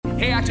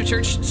Hey, Active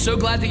Church, so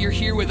glad that you're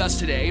here with us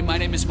today. My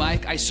name is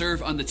Mike. I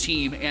serve on the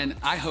team, and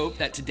I hope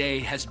that today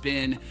has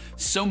been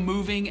so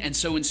moving and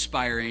so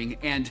inspiring,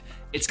 and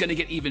it's going to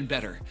get even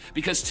better.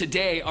 Because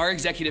today, our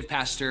executive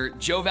pastor,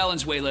 Joe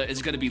Valenzuela,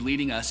 is going to be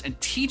leading us and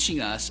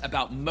teaching us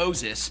about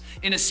Moses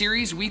in a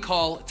series we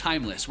call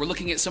Timeless. We're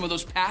looking at some of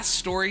those past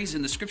stories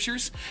in the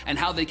scriptures and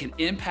how they can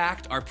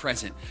impact our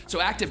present.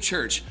 So, Active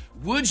Church,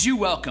 would you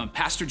welcome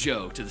Pastor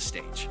Joe to the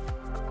stage?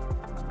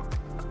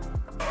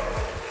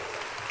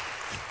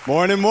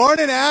 Morning,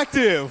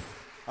 Active.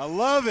 I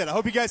love it. I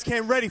hope you guys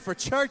came ready for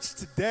church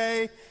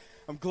today.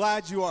 I'm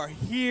glad you are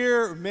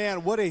here.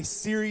 Man, what a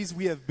series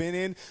we have been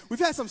in. We've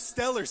had some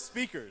stellar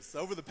speakers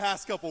over the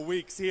past couple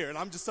weeks here, and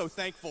I'm just so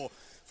thankful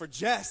for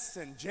Jess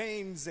and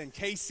James and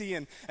Casey,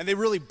 and they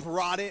really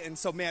brought it. And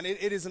so, man,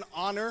 it is an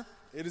honor.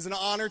 It is an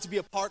honor to be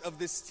a part of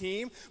this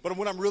team. But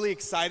what I'm really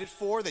excited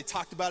for, they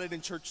talked about it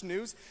in Church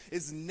News,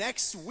 is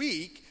next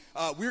week,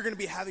 we're going to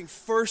be having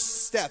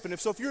First Step. And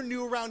if you're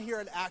new around here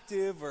at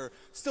Active or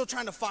still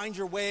trying to find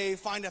your way,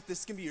 find out if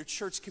this can be your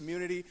church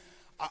community,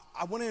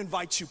 I want to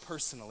invite you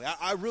personally.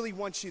 I really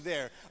want you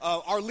there.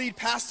 Our lead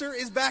pastor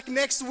is back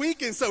next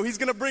week, and so he's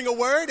going to bring a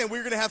word, and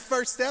we're going to have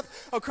First Step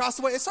across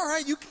the way. It's all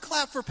right. You can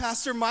clap for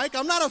Pastor Mike.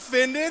 I'm not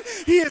offended.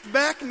 He is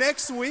back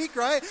next week,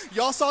 right?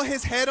 Y'all saw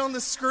his head on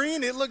the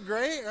screen. It looked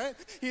great, right?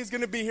 He's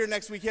going to be here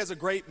next week. He has a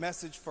great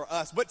message for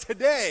us. But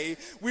today,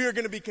 we are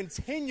going to be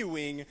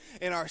continuing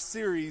in our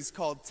series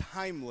called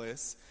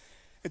Timeless.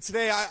 And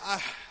today,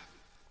 I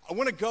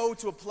want to go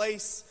to a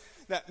place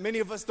that many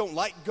of us don't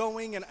like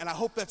going, and I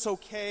hope that's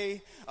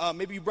okay.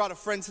 Maybe you brought a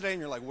friend today, and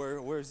you're like, where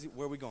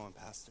are we going,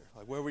 Pastor?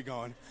 Like, where are we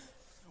going?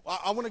 Well,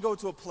 I want to go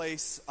to a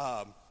place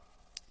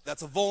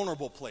that's a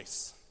vulnerable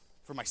place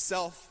for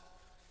myself,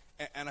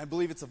 and I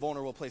believe it's a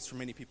vulnerable place for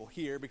many people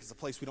here because it's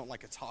a place we don't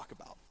like to talk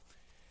about.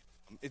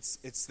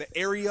 It's the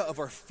area of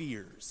our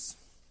fears.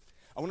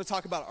 I want to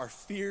talk about our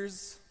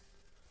fears,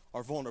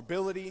 our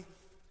vulnerability,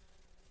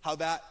 how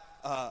that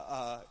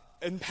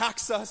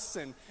impacts us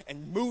and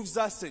moves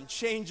us and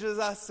changes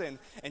us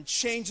and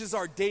changes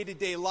our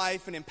day-to-day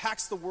life and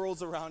impacts the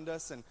worlds around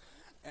us.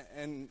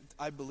 And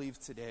I believe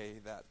today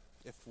that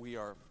if we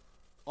are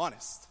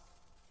honest,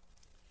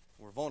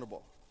 we're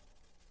vulnerable,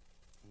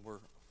 and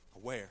we're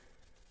aware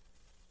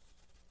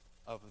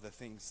of the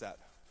things that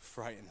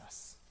frighten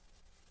us,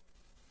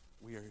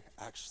 we are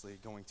actually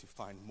going to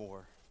find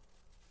more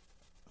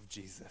of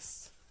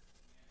Jesus.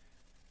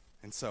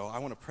 And so I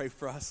want to pray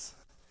for us.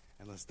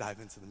 And let's dive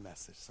into the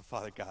message. So,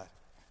 Father God,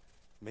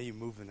 may you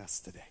move in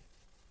us today.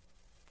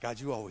 God,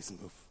 you always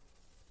move.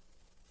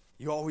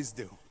 You always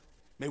do.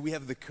 May we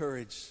have the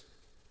courage,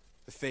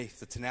 the faith,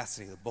 the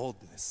tenacity, the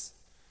boldness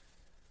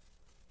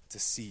to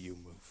see you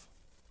move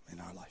in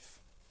our life.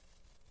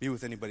 Be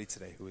with anybody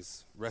today who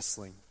is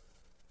wrestling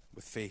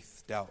with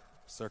faith, doubt,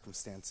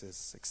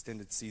 circumstances,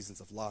 extended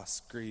seasons of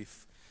loss,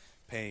 grief,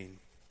 pain.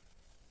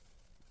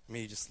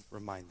 May you just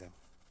remind them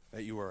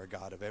that you are a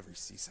God of every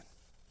season,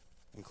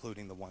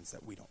 including the ones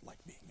that we don't like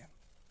being in.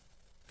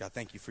 God,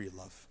 thank you for your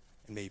love,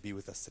 and may you be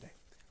with us today.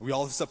 We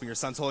all lift this up in your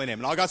Son's holy name,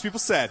 and all God's people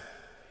said,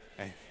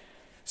 hey.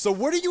 So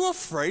what are you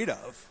afraid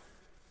of?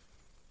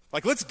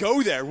 Like, let's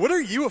go there. What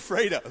are you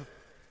afraid of?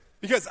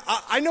 Because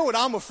I know what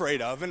I'm afraid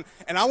of, and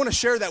I want to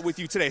share that with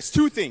you today. It's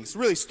two things.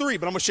 Really, it's three,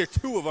 but I'm going to share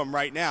two of them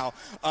right now.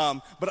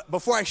 But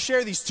before I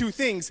share these two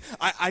things,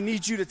 I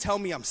need you to tell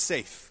me I'm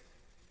safe.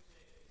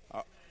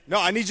 No,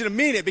 I need you to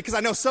mean it, because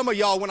I know some of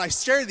y'all, when I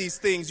share these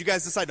things, you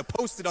guys decide to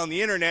post it on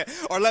the internet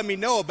or let me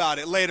know about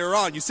it later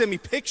on. You send me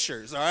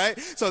pictures, all right?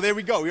 So there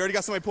we go. We already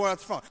got somebody pouring out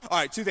the phone. All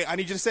right, two things. I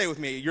need you to say it with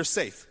me. You're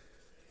safe.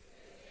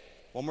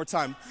 One more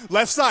time.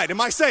 Left side. Am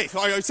I safe?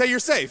 All right, say you're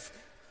safe.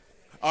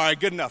 All right,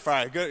 good enough. All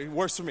right, good.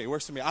 Works for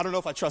me. I don't know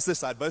if I trust this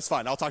side, but it's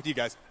fine. I'll talk to you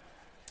guys.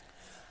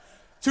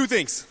 Two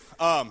things.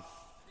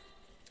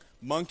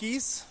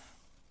 Monkeys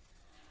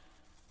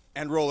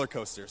and roller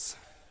coasters.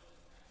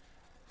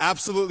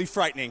 Absolutely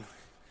frightening.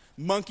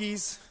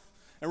 Monkeys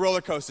and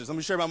roller coasters. Let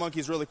me share about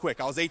monkeys really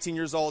quick. I was 18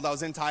 years old. I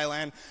was in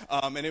Thailand,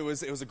 and it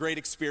was a great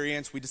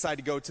experience. We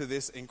decided to go to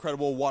this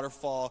incredible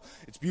waterfall.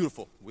 It's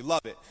beautiful. We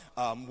love it.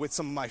 With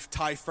some of my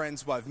Thai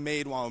friends who I've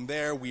made while I'm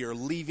there, we are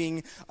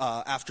leaving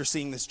after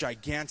seeing this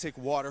gigantic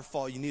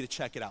waterfall. You need to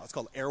check it out. It's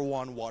called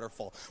Erewhon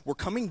Waterfall. We're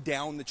coming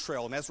down the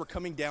trail, and as we're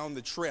coming down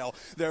the trail,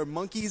 there are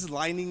monkeys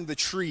lining the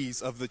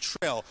trees of the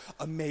trail.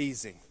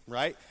 Amazing,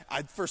 right?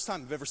 First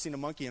time I've ever seen a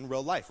monkey in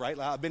real life, right?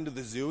 I've been to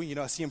the zoo,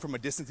 I see them from a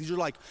distance. These are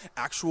like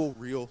actual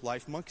real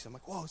life monkeys. I'm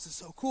like, whoa, this is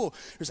so cool.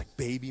 There's like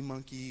baby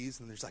monkeys,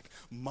 and there's like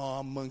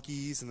mom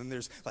monkeys, and then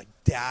there's like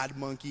dad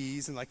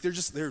monkeys, and like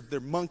they're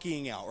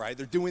monkeying out, right?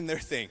 They're doing their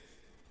thing.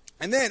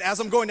 And then as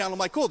I'm going down, I'm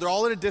like, cool, they're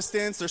all at a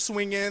distance, they're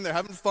swinging, they're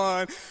having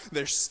fun,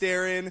 they're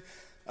staring.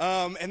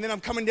 And then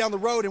I'm coming down the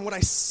road, and what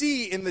I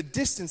see in the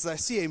distance, I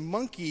see a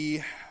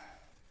monkey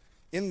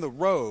in the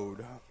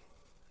road.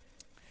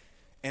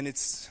 And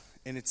it's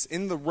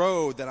in the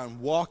road that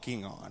I'm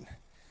walking on.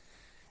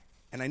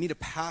 And I need to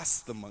pass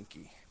the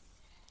monkey.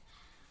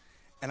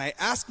 And I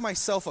ask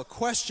myself a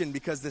question,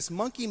 because this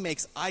monkey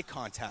makes eye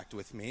contact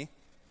with me.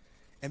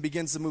 and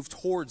begins to move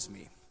towards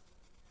me.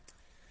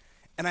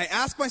 And I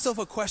ask myself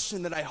a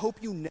question that I hope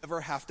you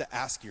never have to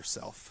ask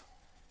yourself.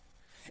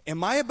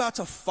 Am I about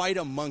to fight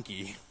a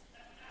monkey?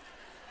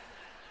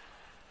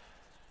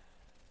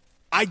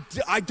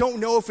 I don't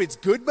know if it's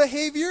good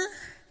behavior.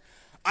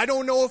 I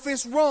don't know if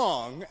it's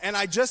wrong. And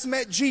I just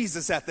met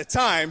Jesus at the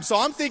time. So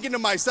I'm thinking to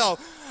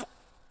myself,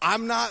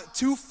 I'm not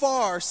too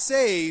far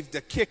saved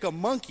to kick a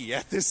monkey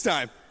at this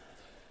time.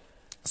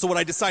 So what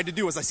I decide to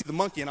do is I see the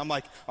monkey and I'm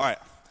like, all right,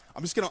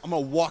 I'm gonna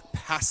walk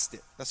past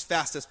it as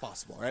fast as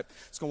possible, all right?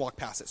 Just gonna walk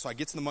past it. So I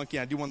get to the monkey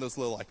and I do one of those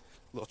little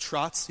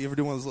trots. You ever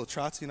do one of those little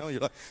trots, You're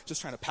like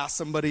just trying to pass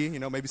somebody,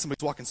 maybe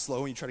somebody's walking slow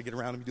and you try to get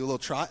around them, you do a little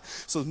trot.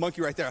 So the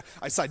monkey right there,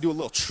 I decide to do a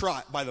little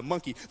trot by the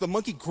monkey. The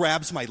monkey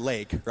grabs my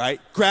leg, right?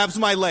 Grabs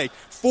my leg.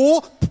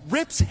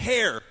 Rips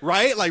hair,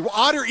 right? Like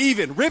odd or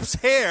even, rips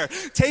hair,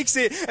 takes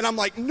it, and I'm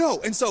like, no.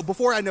 And so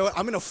before I know it,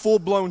 I'm in a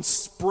full-blown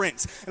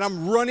sprint, and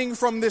I'm running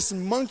from this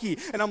monkey,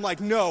 and I'm like,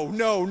 no.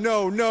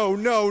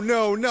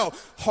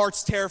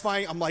 Heart's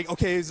terrifying. I'm like,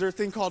 okay, is there a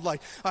thing called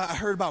I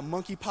heard about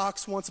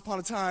monkeypox once upon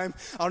a time.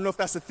 I don't know if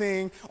that's a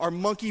thing. Are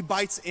monkey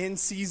bites in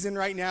season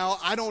right now?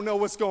 I don't know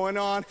what's going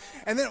on.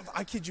 And then,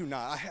 I kid you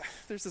not,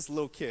 there's this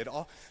little kid.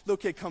 Little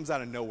kid comes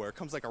out of nowhere,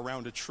 comes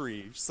around a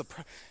tree,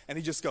 and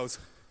he just goes,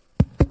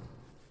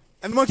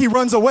 and the monkey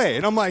runs away.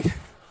 And I'm like,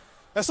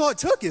 that's all it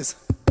took is,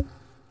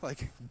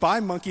 bye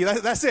monkey,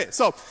 that's it.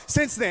 So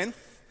since then,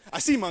 I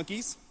see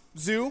monkeys,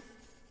 zoo,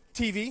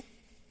 TV,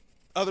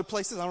 other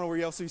places. I don't know where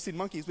else you see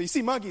monkeys, but you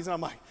see monkeys, and I'm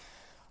like,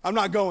 I'm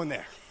not going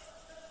there.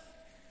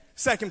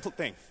 Second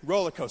thing,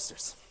 roller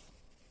coasters.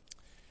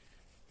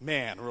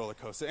 Man, roller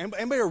coaster.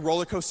 Anybody a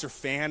roller coaster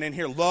fan in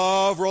here?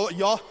 Love roller,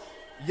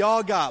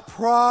 y'all got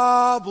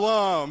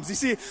problems. You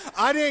see,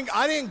 I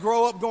didn't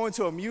grow up going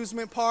to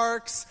amusement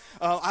parks.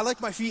 I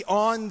like my feet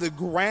on the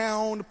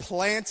ground,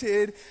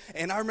 planted.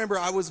 And I remember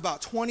I was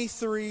about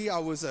 23. I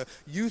was a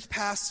youth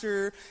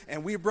pastor,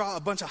 and we brought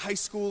a bunch of high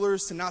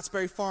schoolers to Knott's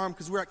Berry Farm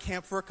because we were at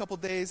camp for a couple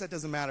days. That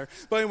doesn't matter.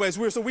 But anyways,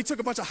 we took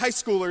a bunch of high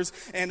schoolers,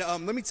 and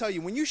let me tell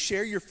you, when you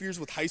share your fears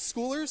with high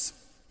schoolers,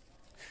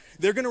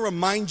 they're going to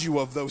remind you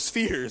of those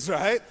fears,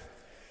 right?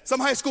 Some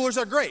high schoolers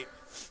are great.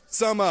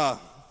 Some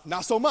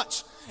not so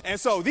much. And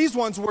so these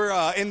ones were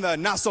in the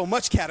not so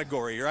much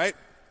category, right?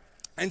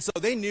 And so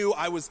they knew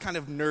I was kind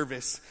of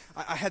nervous.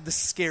 I had the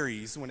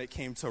scaries when it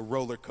came to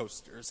roller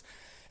coasters.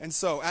 And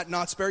so at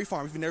Knott's Berry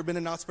Farm, if you've never been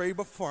to Knott's Berry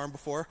Farm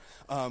before,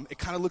 it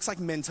kind of looks like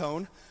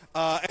Mentone.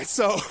 And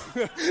so,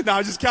 no,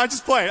 I'm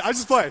just playing.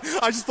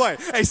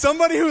 Hey,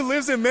 somebody who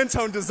lives in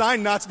Mentone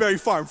designed Knott's Berry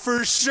Farm,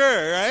 for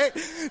sure, right?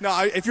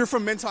 No, if you're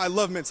from Mentone, I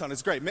love Mentone.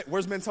 It's great.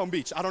 Where's Mentone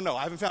Beach? I don't know.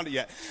 I haven't found it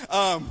yet.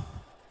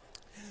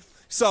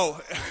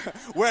 So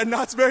we're at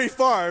Knott's Berry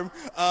Farm,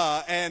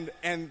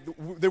 and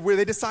where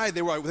they decided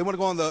they want to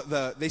go on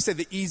they said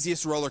the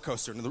easiest roller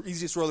coaster. And the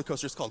easiest roller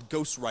coaster is called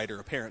Ghost Rider,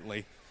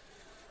 apparently.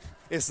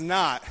 It's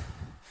not.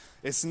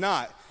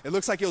 It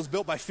looks like it was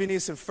built by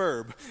Phineas and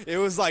Ferb. It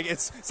was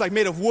it's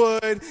made of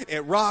wood.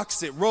 It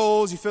rocks. It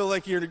rolls. You feel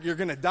like you're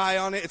gonna die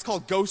on it. It's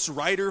called Ghost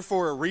Rider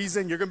for a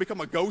reason. You're gonna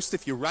become a ghost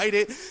if you ride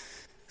it.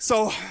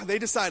 So they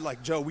decide,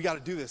 Joe, we got to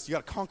do this. You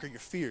got to conquer your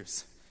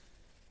fears.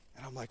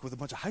 And I'm with a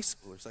bunch of high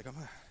schoolers. I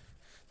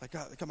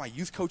got my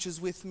youth coaches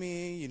with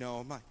me.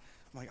 I'm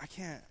like, I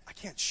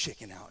can't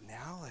chicken out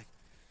now.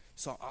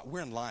 So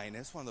we're in line.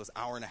 It's one of those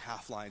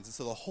hour-and-a-half lines. And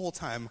so the whole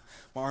time,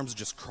 my arms are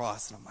just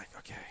crossed. And I'm like,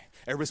 okay.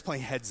 Everybody's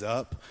playing heads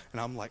up.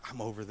 And I'm like,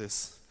 I'm over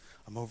this.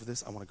 I want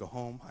to go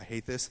home. I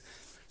hate this.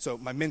 So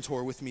my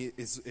mentor with me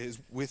is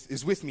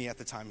with me at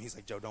the time. He's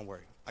like, Joe, don't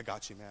worry. I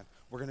got you, man.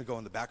 We're going to go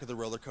in the back of the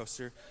roller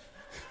coaster.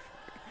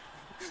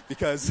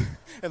 Because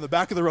in the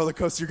back of the roller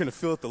coaster, you're going to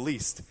feel it the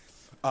least.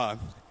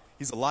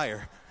 He's a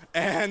liar.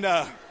 And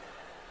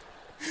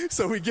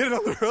so we get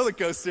on the roller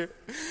coaster.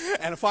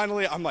 And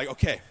finally, I'm like,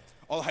 okay.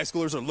 All the high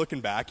schoolers are looking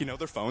back, their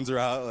phones are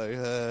out.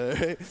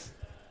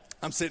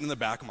 I'm sitting in the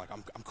back. I'm like,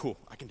 I'm cool.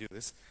 I can do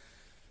this.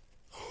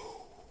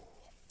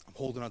 I'm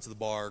holding onto the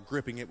bar,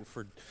 gripping it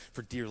for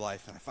dear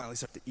life, and I finally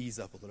start to ease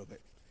up a little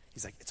bit.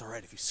 He's like, it's all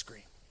right if you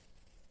scream.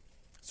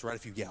 It's all right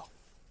if you yell.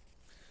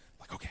 I'm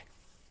like, okay.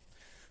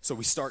 So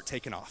we start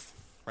taking off,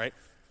 right?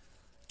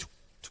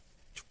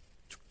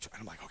 And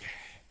I'm like,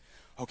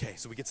 okay.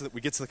 So we get to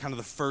the kind of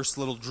the first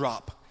little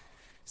drop.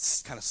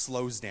 It kind of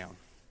slows down.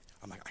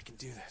 I'm like, I can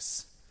do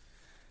this.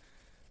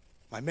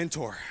 My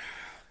mentor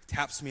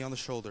taps me on the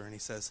shoulder and he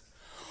says,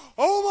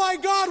 oh my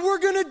God, we're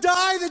gonna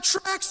die, the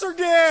tracks are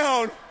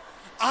down.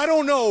 I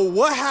don't know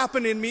what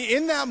happened in me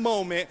in that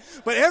moment,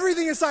 but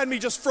everything inside me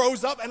just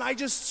froze up and I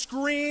just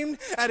screamed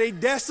at a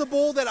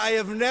decibel that I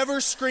have never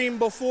screamed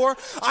before.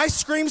 I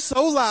screamed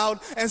so loud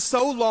and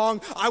so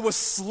long, I was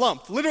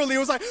slumped. Literally, it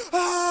was like,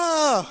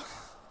 ah.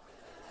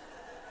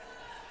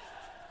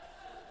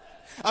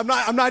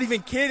 I'm not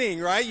even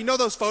kidding, right? You know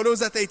those photos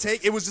that they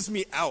take? It was just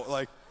me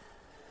out,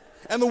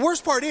 And the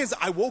worst part is,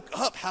 I woke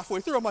up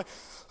halfway through. I'm like,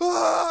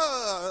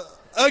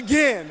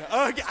 again.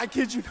 I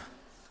kid you not.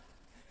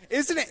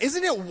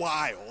 Isn't it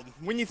wild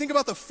when you think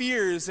about the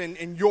fears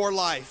in your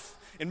life,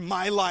 in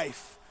my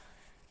life,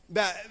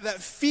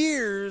 that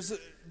fears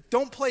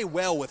don't play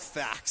well with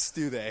facts,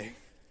 do they?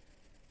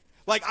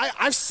 Like,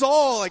 I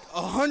saw like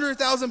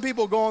 100,000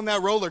 people go on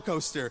that roller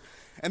coaster,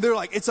 and they're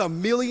like, it's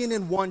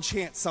 1,000,001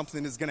 chance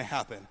something is going to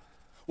happen.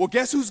 Well,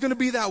 guess who's going to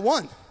be that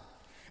one?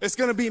 It's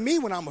going to be me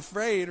when I'm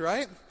afraid,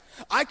 right?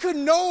 I could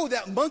know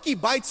that monkey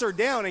bites are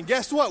down, and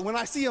guess what? When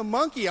I see a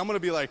monkey, I'm going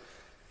to be like,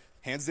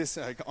 hands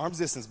distance, like, arms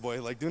distance,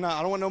 boy. Like, I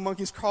don't want no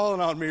monkeys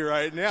crawling on me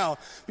right now.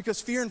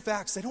 Because fear and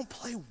facts, they don't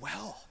play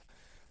well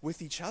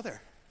with each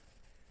other.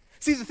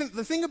 See,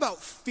 the thing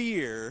about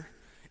fear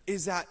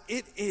is that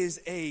it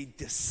is a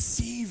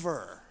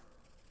deceiver.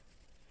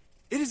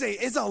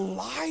 It's a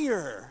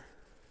liar.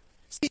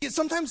 See,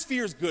 sometimes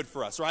fear is good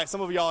for us, right?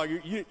 Some of y'all,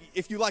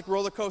 if you like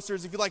roller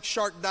coasters, if you like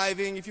shark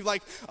diving, if you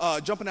like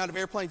jumping out of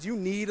airplanes, you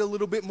need a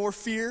little bit more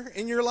fear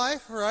in your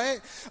life, right?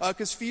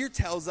 Because fear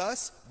tells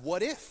us,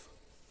 what if?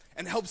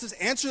 And helps us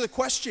answer the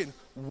question,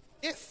 what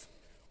if?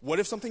 What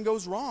if something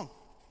goes wrong?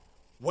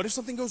 What if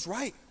something goes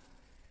right?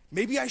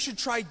 Maybe I should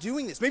try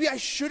doing this. Maybe I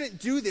shouldn't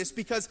do this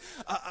because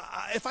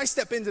if I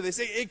step into this,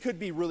 it could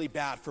be really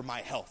bad for my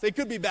health. It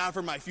could be bad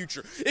for my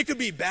future. It could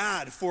be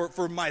bad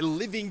for my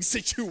living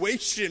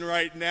situation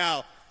right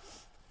now.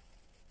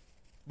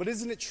 But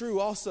isn't it true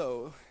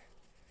also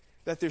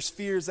that there's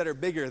fears that are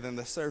bigger than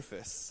the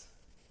surface?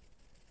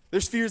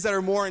 There's fears that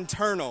are more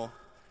internal,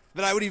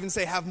 that I would even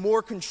say have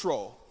more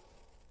control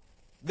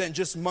than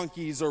just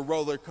monkeys or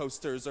roller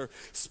coasters or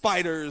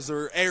spiders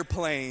or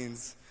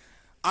airplanes.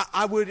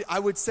 I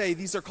would say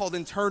these are called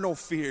internal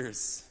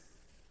fears.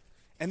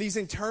 And these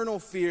internal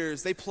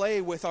fears, they play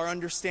with our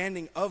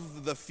understanding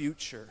of the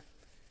future.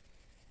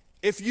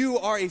 If you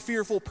are a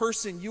fearful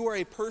person, you are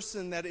a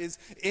person that is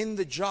in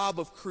the job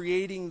of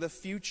creating the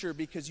future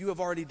because you have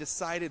already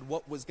decided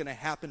what was going to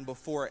happen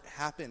before it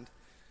happened.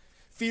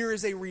 Fear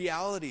is a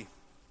reality,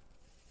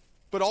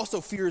 but also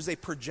fear is a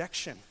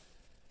projection.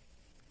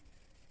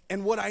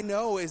 And what I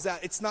know is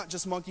that it's not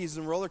just monkeys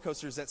and roller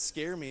coasters that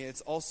scare me,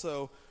 it's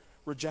also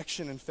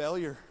rejection and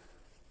failure.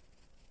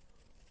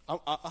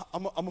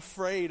 I'm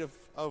afraid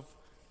of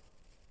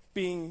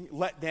being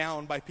let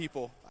down by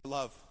people I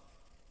love.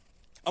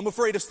 I'm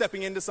afraid of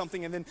stepping into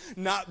something and then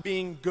not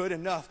being good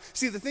enough.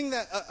 See, the thing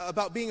that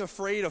about being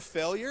afraid of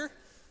failure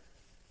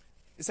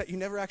is that you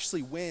never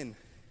actually win.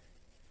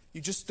 You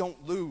just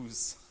don't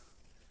lose.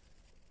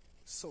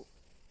 So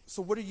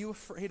what are you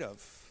afraid of?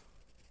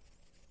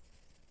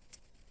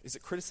 Is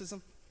it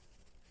criticism?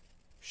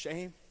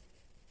 Shame?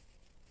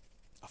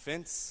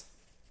 Offense?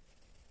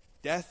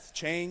 Death?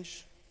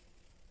 Change?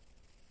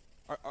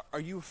 Are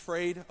you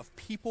afraid of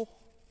people?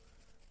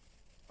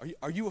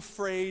 Are you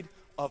afraid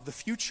of the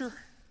future?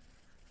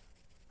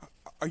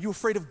 Are you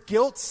afraid of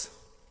guilt?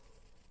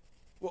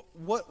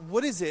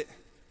 What is it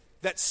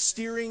that's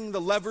steering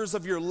the levers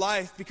of your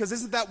life? Because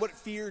isn't that what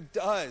fear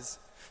does?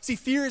 See,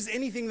 fear is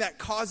anything that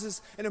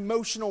causes an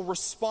emotional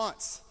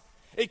response.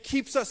 It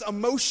keeps us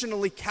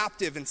emotionally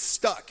captive and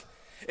stuck.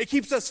 It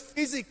keeps us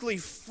physically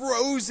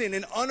frozen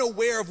and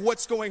unaware of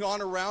what's going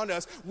on around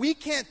us. We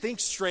can't think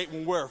straight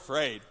when we're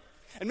afraid.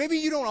 And maybe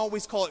you don't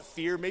always call it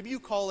fear. Maybe you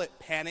call it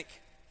panic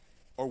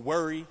or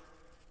worry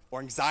or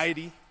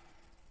anxiety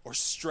or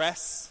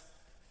stress.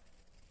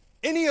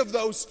 Any of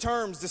those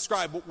terms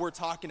describe what we're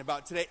talking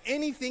about today.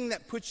 Anything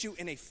that puts you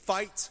in a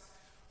fight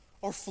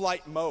or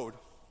flight mode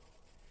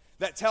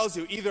that tells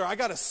you either I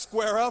got to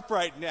square up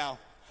right now,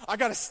 I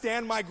got to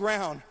stand my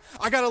ground,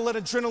 I got to let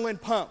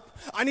adrenaline pump,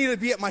 I need to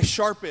be at my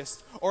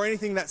sharpest, or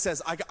anything that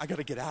says I got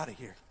to get out of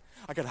here.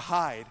 I got to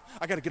hide.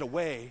 I got to get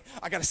away.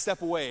 I got to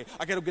step away.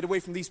 I got to get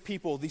away from these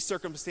people, these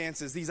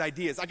circumstances, these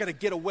ideas. I got to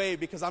get away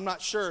because I'm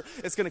not sure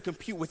it's going to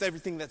compute with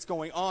everything that's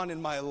going on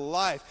in my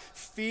life.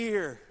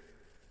 Fear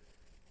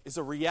is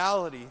a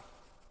reality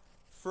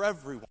for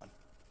everyone.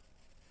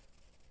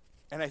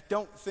 And I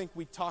don't think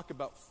we talk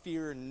about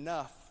fear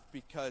enough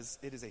because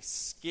it is a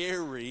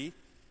scary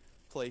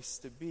place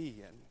to be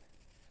in.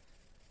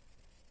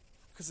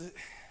 Because it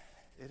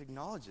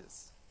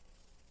acknowledges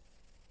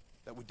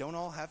that we don't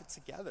all have it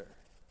together.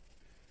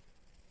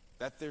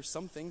 That there's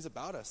some things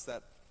about us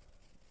that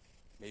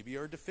maybe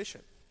are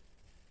deficient.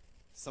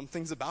 Some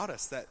things about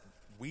us that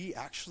we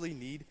actually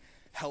need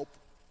help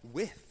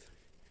with.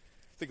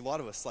 I think a lot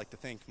of us like to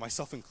think,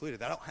 myself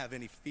included, I don't have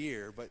any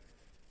fear, but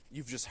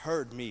you've just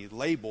heard me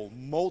label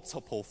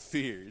multiple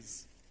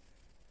fears.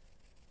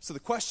 So the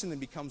question then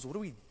becomes, what do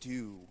we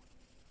do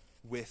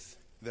with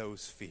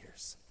those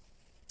fears?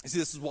 You see,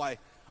 this is why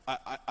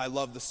I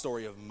love the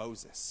story of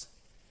Moses.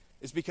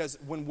 Is because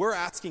when we're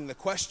asking the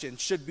question,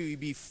 should we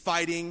be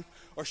fighting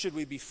or should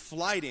we be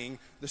flighting,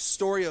 the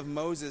story of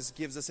Moses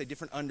gives us a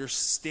different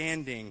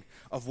understanding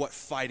of what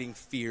fighting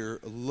fear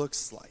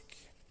looks like.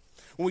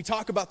 When we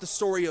talk about the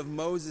story of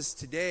Moses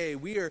today,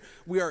 we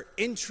are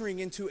entering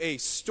into a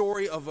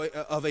story of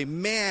a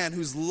man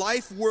whose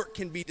life work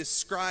can be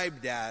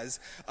described as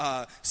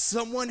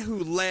someone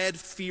who led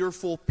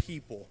fearful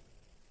people.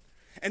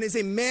 and is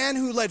a man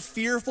who led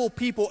fearful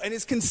people and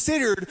is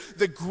considered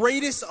the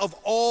greatest of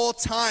all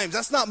times.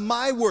 That's not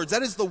my words.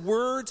 That is the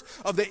words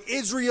of the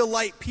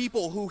Israelite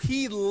people who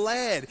he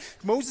led.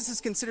 Moses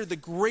is considered the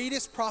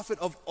greatest prophet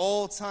of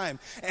all time.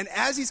 And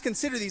as he's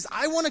considered these,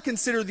 I want to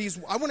consider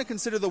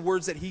the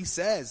words that he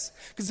says.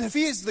 Because if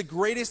he is the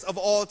greatest of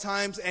all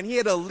times and he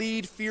had to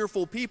lead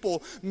fearful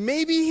people,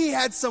 maybe he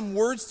had some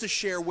words to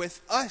share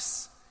with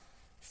us,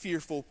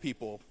 fearful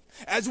people.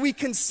 As we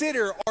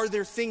consider, are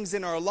there things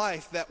in our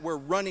life that we're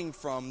running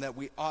from that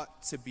we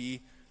ought to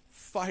be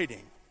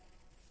fighting?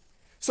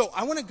 So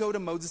I want to go to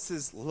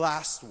Moses'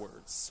 last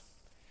words.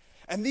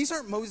 And these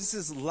aren't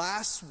Moses'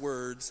 last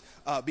words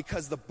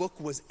because the book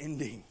was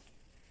ending.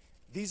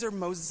 These are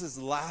Moses'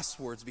 last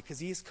words because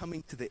he is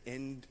coming to the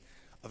end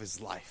of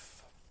his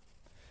life.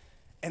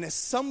 And as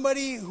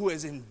somebody who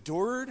has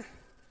endured,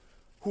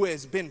 who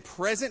has been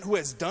present, who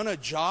has done a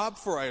job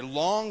for a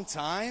long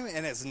time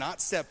and has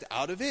not stepped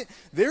out of it,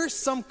 there's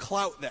some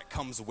clout that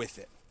comes with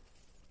it.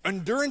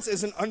 Endurance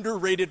is an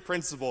underrated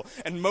principle,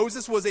 and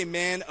Moses was a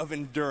man of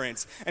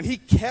endurance, and he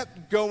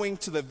kept going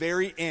to the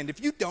very end.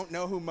 If you don't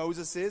know who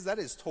Moses is, that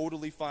is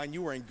totally fine.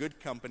 You are in good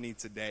company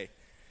today.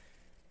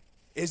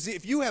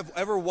 If you have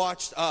ever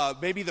watched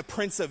maybe The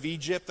Prince of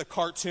Egypt, the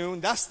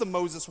cartoon, that's the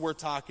Moses we're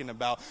talking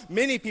about.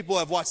 Many people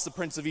have watched the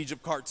Prince of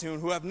Egypt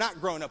cartoon who have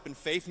not grown up in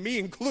faith, me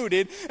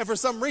included, and for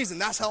some reason,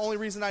 that's the only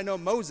reason I know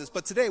Moses.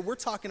 But today, we're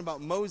talking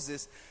about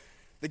Moses,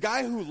 the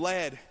guy who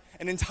led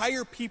an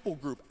entire people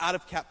group out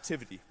of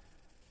captivity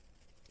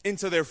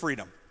into their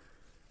freedom.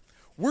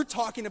 We're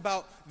talking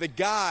about the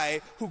guy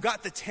who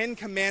got the 10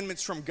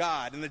 Commandments from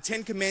God, and the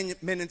 10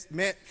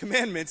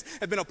 Commandments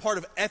have been a part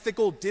of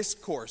ethical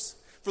discourse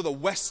for the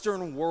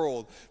Western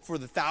world for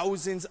the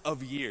thousands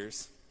of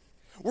years.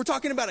 We're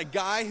talking about a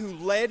guy who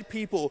led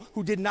people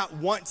who did not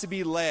want to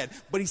be led,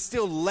 but he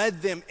still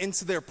led them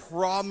into their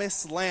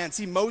promised land.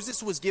 See,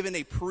 Moses was given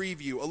a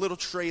preview, a little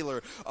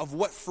trailer of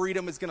what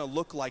freedom is going to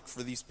look like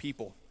for these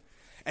people.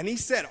 And he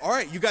said, all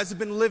right, you guys have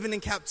been living in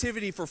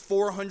captivity for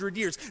 400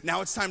 years.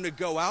 Now it's time to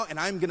go out, and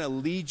I'm going to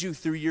lead you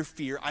through your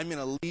fear. I'm going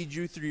to lead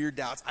you through your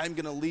doubts. I'm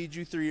going to lead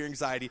you through your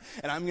anxiety,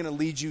 and I'm going to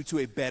lead you to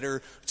a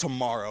better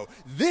tomorrow.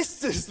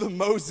 This is the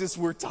Moses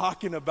we're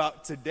talking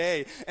about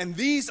today. And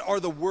these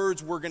are the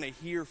words we're going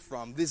to hear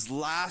from. These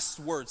last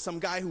words, some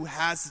guy who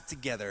has it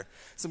together,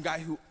 some guy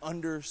who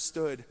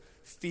understood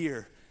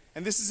fear.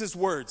 And this is his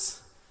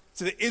words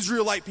to the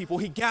Israelite people.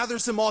 He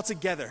gathers them all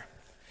together.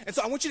 And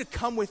so I want you to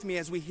come with me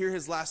as we hear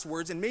his last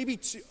words, and maybe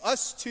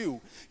us too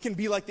can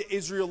be like the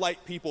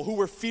Israelite people who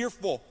were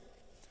fearful,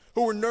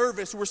 who were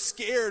nervous, who were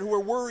scared, who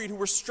were worried, who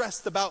were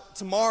stressed about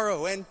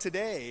tomorrow and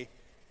today.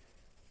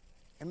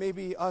 And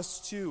maybe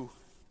us too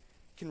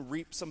can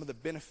reap some of the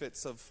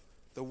benefits of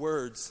the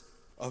words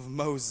of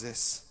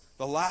Moses,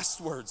 the last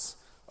words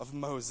of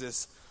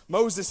Moses.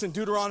 Moses in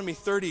Deuteronomy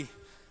 30,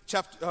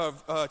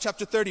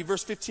 chapter 30,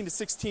 verse 15 to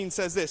 16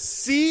 says this: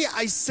 "See,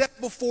 I set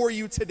before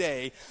you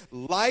today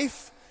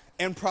life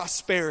and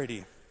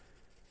prosperity,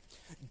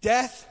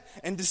 death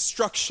and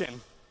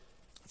destruction.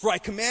 For I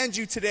command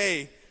you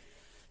today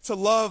to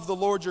love the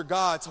Lord your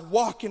God, to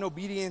walk in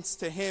obedience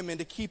to him, and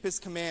to keep his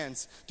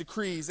commands,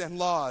 decrees, and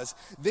laws.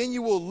 Then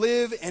you will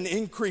live and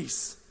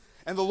increase,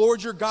 and the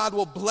Lord your God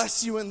will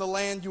bless you in the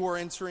land you are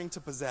entering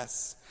to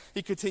possess."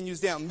 He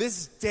continues down,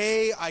 "This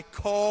day I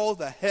call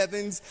the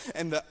heavens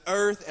and the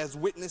earth as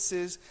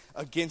witnesses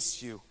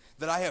against you,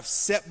 that I have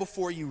set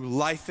before you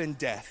life and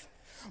death,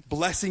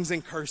 blessings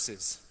and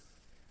curses.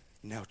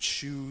 Now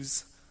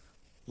choose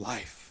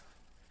life,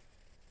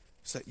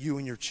 so that you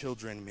and your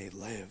children may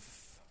live."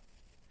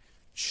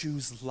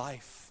 Choose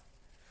life,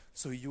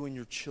 so you and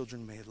your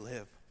children may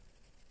live.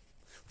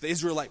 The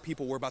Israelite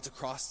people were about to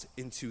cross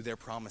into their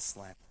promised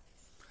land.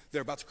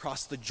 They're about to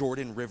cross the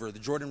Jordan River. The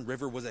Jordan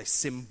River was a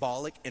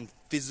symbolic and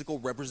physical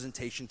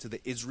representation to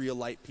the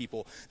Israelite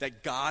people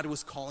that God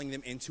was calling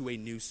them into a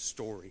new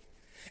story.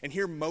 And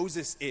here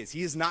Moses is.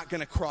 He is not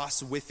going to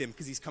cross with him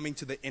because he's coming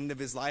to the end of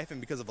his life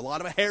and because of a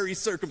lot of hairy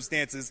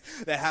circumstances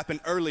that happened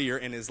earlier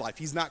in his life.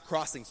 He's not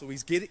crossing. So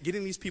he's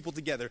getting these people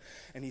together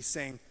and he's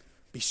saying,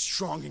 be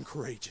strong and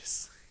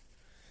courageous.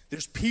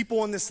 There's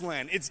people in this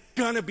land. It's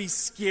going to be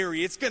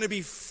scary. It's going to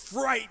be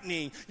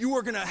frightening. You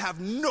are going to have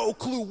no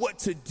clue what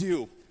to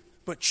do.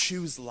 But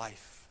choose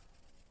life.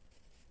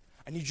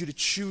 I need you to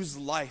choose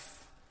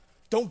life.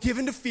 Don't give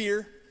in to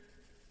fear.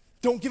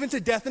 Don't give in to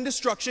death and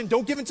destruction.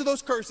 Don't give in to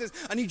those curses.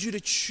 I need you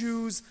to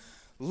choose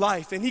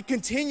life. And he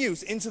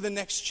continues into the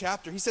next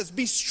chapter. He says,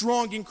 be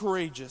strong and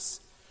courageous.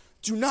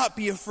 Do not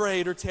be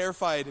afraid or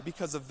terrified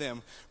because of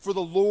them. For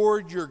the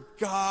Lord your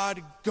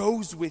God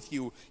goes with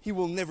you. He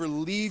will never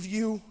leave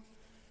you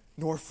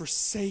nor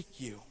forsake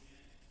you.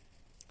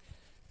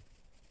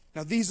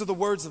 Now these are the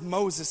words of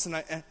Moses,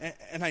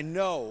 and I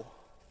know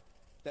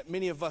that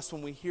many of us,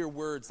 when we hear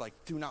words like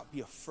do not be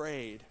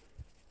afraid,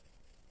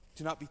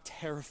 do not be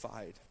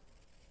terrified,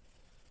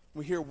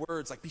 we hear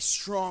words like be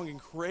strong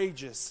and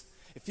courageous,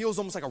 it feels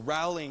almost like a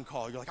rallying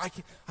call. You're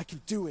like, I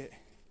can do it.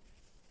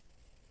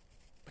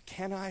 But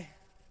can I?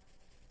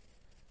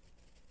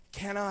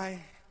 Can I?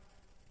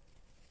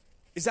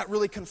 Is that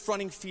really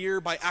confronting fear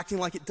by acting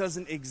like it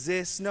doesn't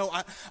exist? No,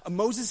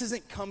 Moses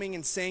isn't coming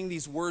and saying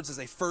these words as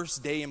a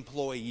first day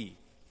employee.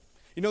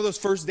 You know those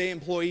first day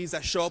employees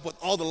that show up with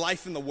all the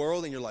life in the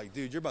world and you're like,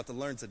 dude, you're about to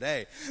learn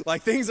today.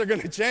 Like things are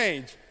going to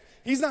change.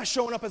 He's not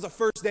showing up as a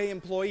first day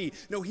employee.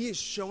 No, he is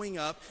showing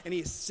up and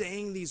he is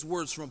saying these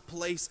words from a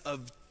place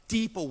of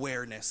deep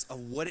awareness of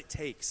what it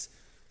takes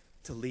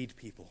to lead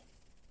people.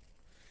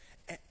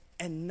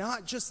 And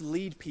not just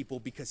lead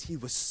people because he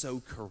was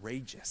so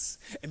courageous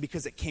and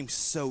because it came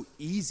so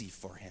easy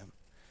for him.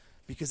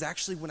 Because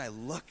actually when I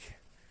look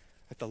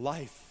at the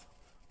life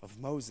of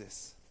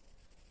Moses,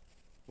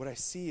 what I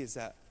see is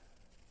that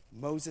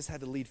Moses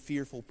had to lead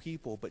fearful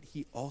people, but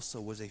he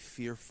also was a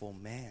fearful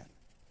man.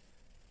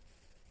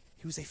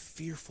 He was a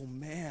fearful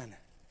man.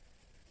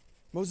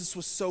 Moses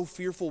was so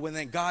fearful when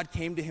then God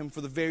came to him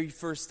for the very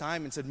first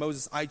time and said,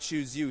 Moses, I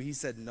choose you. He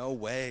said, no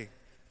way,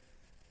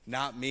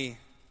 not me.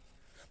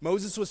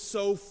 Moses was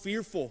so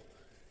fearful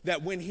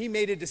that when he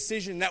made a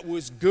decision that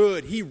was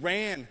good, he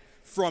ran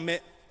from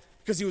it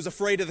because he was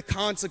afraid of the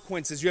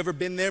consequences. You ever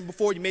been there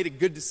before? You made a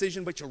good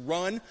decision, but you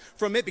run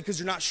from it because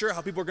you're not sure how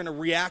people are going to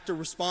react or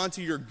respond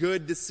to your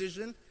good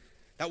decision?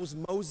 That was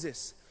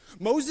Moses.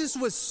 Moses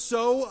was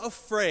so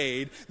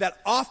afraid that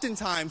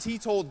oftentimes he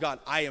told God,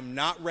 I am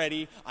not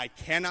ready, I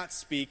cannot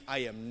speak, I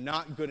am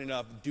not good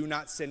enough, do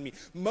not send me.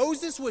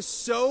 Moses was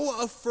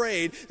so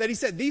afraid that he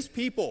said, these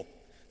people,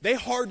 they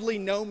hardly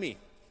know me.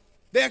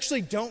 They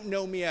actually don't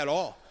know me at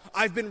all.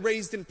 I've been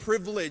raised in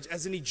privilege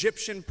as an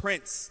Egyptian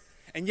prince,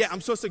 and yet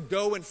I'm supposed to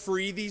go and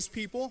free these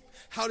people?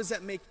 How does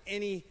that make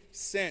any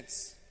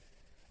sense?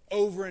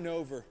 Over and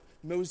over,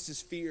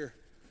 Moses' fear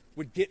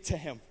would get to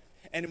him,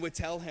 and it would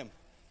tell him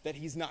that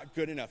he's not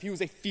good enough. He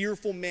was a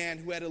fearful man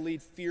who had to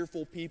lead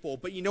fearful people.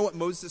 But you know what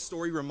Moses'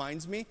 story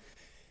reminds me?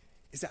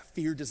 Is that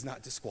fear does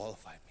not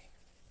disqualify me.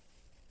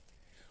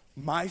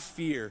 My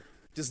fear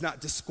does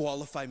not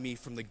disqualify me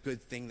from the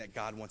good thing that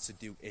God wants to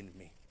do in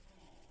me.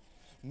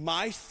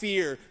 My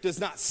fear does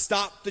not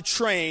stop the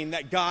train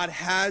that God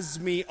has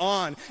me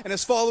on. And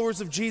as followers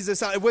of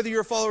Jesus, whether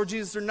you're a follower of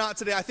Jesus or not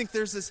today, I think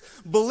there's this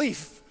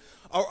belief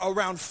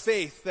around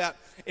faith that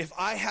if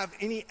I have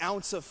any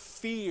ounce of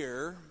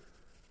fear,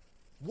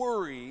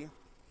 worry,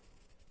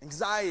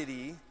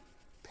 anxiety,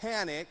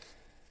 panic,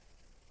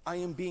 I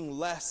am being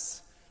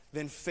less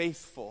than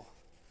faithful.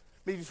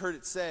 Maybe you've heard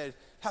it said,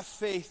 have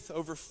faith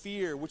over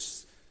fear, which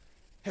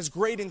has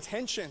great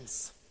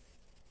intentions.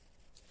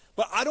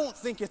 But I don't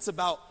think it's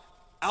about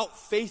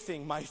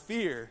out-faithing my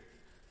fear.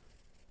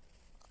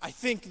 I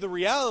think the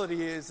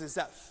reality is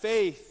that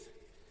faith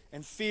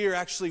and fear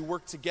actually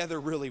work together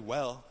really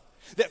well.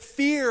 That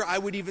fear, I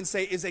would even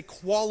say, is a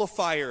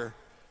qualifier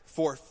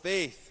for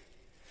faith.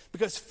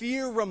 Because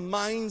fear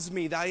reminds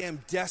me that I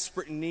am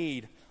desperate in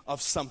need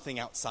of something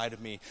outside of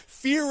me.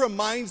 Fear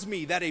reminds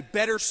me that a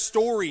better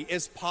story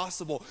is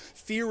possible.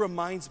 Fear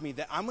reminds me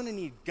that I'm going to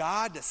need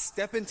God to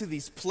step into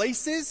these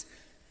places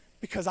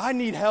because I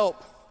need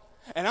help.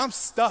 And I'm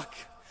stuck.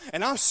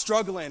 And I'm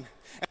struggling.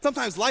 And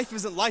sometimes life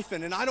isn't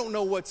lifing and I don't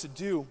know what to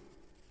do.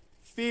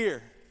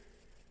 Fear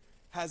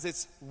has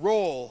its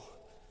role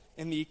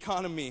in the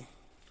economy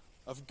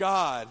of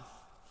God.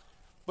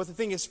 But the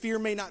thing is, fear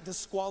may not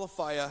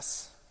disqualify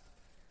us.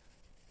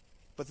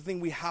 But the thing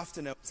we have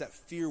to know is that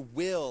fear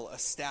will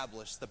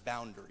establish the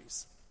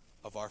boundaries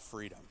of our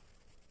freedom.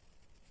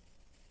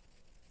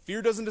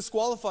 Fear doesn't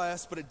disqualify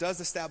us, but it does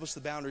establish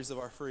the boundaries of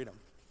our freedom.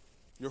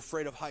 You're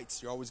afraid of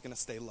heights, you're always going to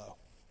stay low.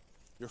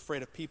 You're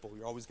afraid of people,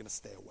 you're always going to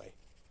stay away.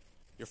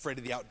 You're afraid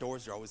of the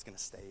outdoors, you're always going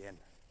to stay in.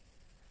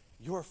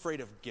 You're afraid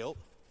of guilt,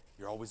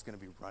 you're always going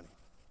to be running.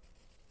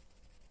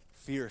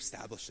 Fear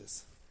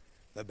establishes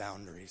the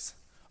boundaries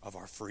of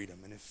our freedom.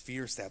 And if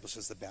fear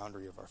establishes the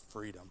boundary of our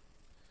freedom,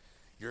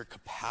 your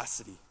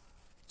capacity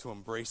to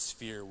embrace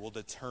fear will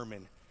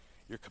determine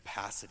your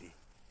capacity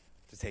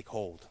to take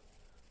hold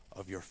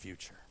of your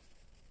future.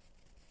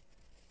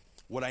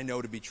 What I know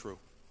to be true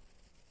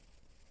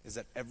is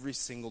that every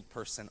single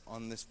person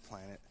on this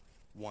planet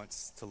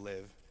wants to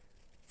live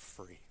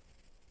free,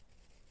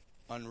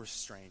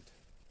 unrestrained,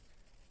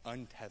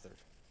 untethered.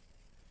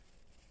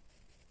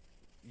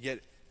 Yet,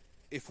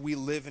 if we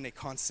live in a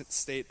constant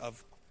state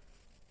of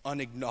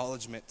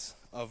unacknowledgement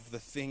of the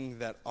thing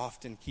that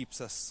often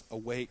keeps us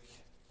awake,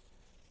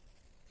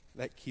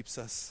 that keeps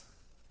us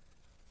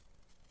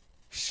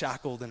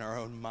shackled in our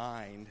own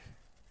mind,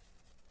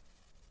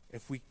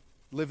 if we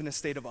live in a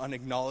state of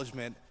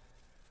unacknowledgement,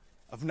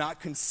 of not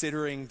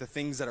considering the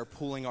things that are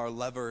pulling our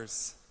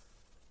levers,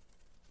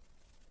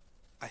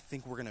 I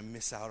think we're going to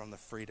miss out on the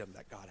freedom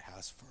that God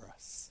has for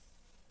us.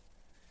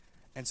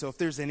 And so if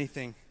there's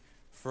anything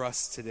for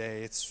us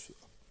today, it's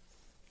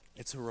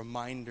a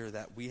reminder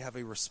that we have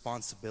a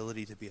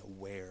responsibility to be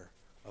aware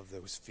of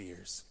those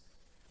fears.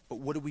 But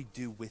what do we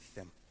do with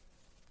them?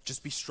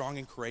 Just be strong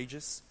and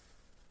courageous?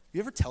 You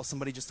ever tell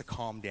somebody just to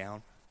calm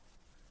down?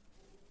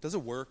 Does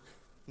it work?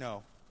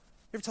 No.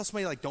 You ever tell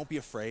somebody, like, don't be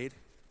afraid?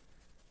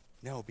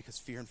 No, because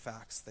fear and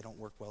facts, they don't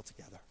work well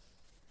together.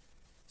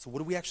 So what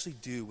do we actually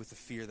do with the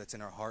fear that's in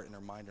our heart and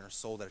our mind and our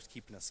soul that is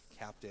keeping us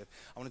captive?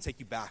 I want to take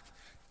you back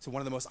to one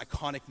of the most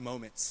iconic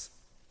moments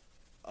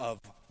of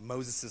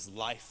Moses'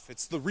 life.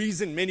 It's the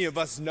reason many of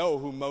us know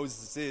who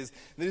Moses is.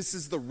 This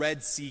is the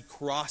Red Sea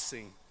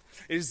crossing.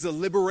 It is the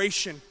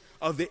liberation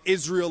of the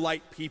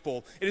Israelite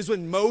people. It is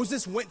when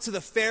Moses went to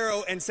the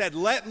Pharaoh and said,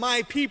 "Let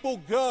my people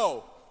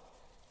go."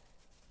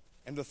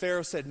 And the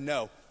Pharaoh said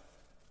no,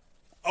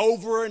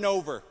 over and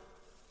over,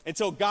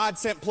 until God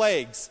sent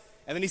plagues.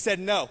 And then he said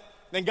no.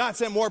 Then God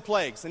sent more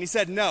plagues, and he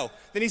said no.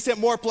 Then he sent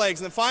more plagues,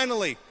 and then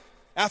finally,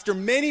 after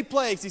many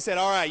plagues, he said,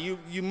 all right,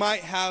 you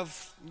might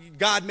have,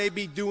 God may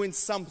be doing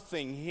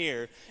something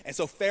here. And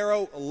so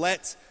Pharaoh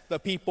let the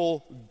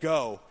people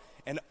go.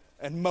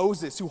 And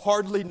Moses, who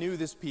hardly knew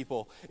this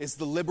people, is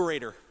the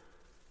liberator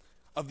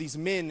of these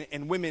men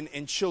and women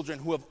and children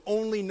who have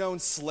only known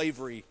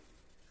slavery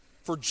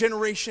for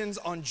generations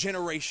on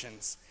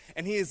generations.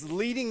 And he is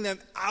leading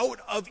them out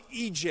of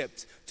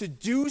Egypt to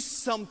do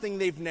something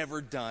they've never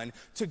done,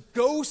 to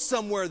go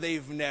somewhere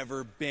they've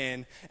never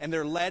been, and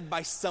they're led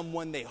by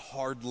someone they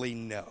hardly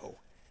know.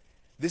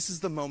 This is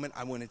the moment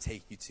I want to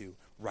take you to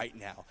right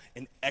now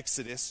in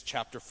Exodus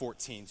chapter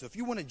 14. So if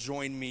you want to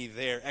join me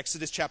there,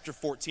 Exodus chapter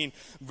 14,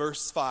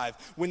 verse 5.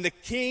 When the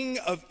king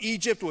of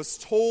Egypt was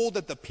told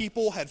that the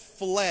people had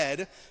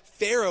fled,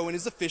 Pharaoh and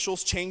his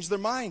officials changed their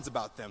minds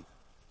about them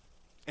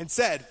and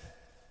said,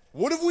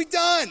 "What have we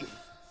done?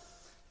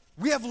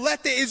 We have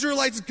let the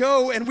Israelites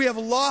go and we have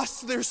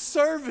lost their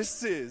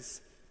services."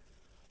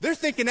 They're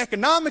thinking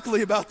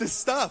economically about this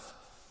stuff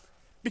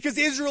because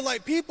the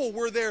Israelite people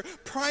were their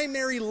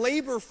primary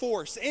labor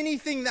force.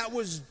 Anything that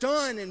was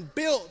done and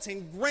built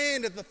and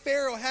grand that the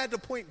Pharaoh had to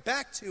point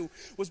back to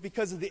was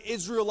because of the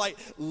Israelite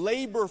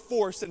labor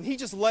force, and he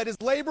just let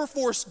his labor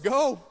force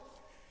go.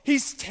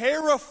 He's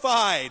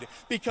terrified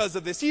because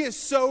of this. He is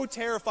so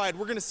terrified.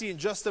 We're going to see in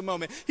just a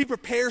moment. He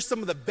prepares some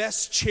of the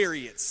best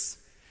chariots,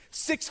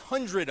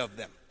 600 of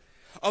them,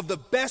 of the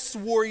best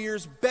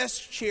warriors,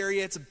 best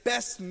chariots,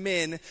 best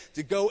men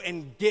to go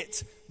and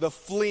get the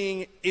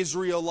fleeing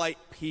Israelite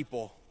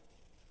people.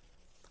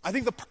 I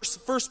think the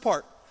first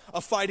part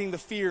of fighting the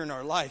fear in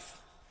our life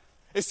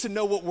is to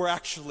know what we're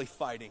actually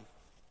fighting.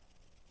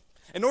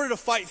 In order to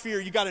fight fear,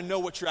 you got to know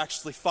what you're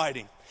actually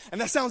fighting. And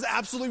that sounds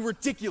absolutely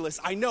ridiculous.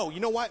 I know. You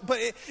know what? But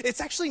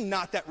it's actually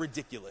not that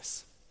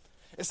ridiculous.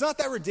 It's not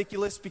that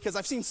ridiculous because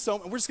I've seen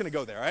we're just going to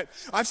go there, right?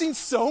 I've seen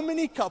so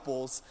many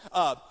couples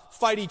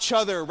fight each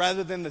other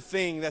rather than the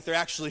thing that they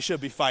actually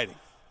should be fighting.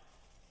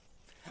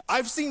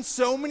 I've seen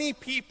so many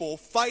people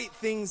fight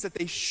things that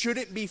they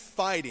shouldn't be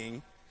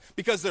fighting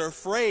because they're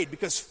afraid,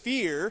 because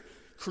fear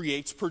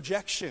creates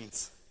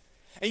projections.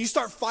 And you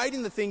start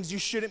fighting the things you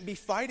shouldn't be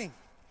fighting.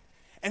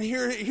 And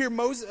here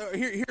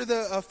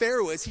the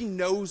Pharaoh is. He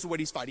knows what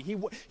he's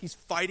fighting. He's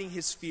fighting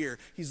his fear.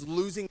 He's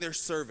losing their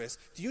service.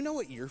 Do you know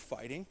what you're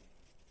fighting?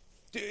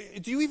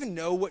 Do you even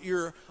know what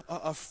you're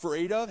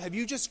afraid of? Have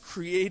you just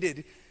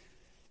created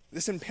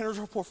this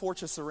impenetrable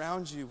fortress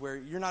around you where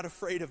you're not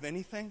afraid of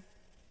anything?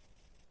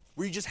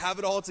 Where you just have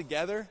it all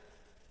together?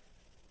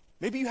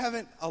 Maybe you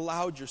haven't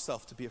allowed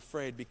yourself to be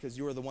afraid because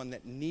you are the one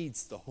that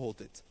needs to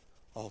hold it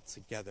all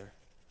together.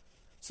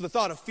 So the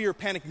thought of fear,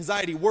 panic,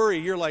 anxiety, worry,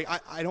 you're like,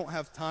 I don't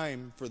have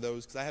time for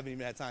those because I haven't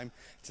even had time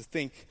to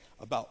think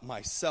about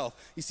myself.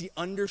 You see,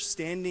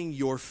 understanding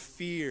your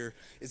fear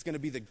is going to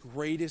be the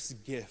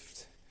greatest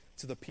gift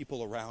to the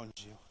people around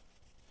you.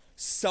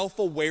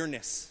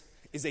 Self-awareness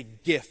is a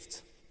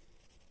gift.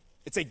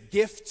 It's a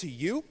gift to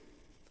you.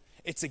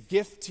 It's a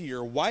gift to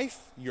your wife,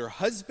 your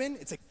husband.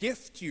 It's a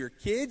gift to your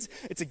kids.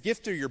 It's a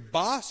gift to your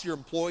boss, your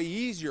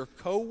employees, your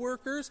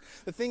coworkers.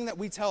 The thing that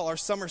we tell our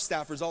summer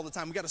staffers all the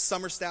time, we got a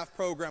summer staff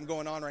program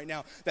going on right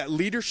now, that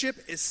leadership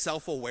is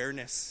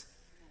self-awareness.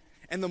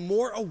 And the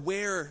more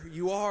aware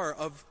you are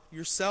of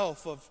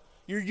yourself, of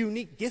your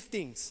unique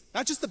giftings,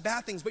 not just the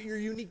bad things, but your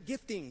unique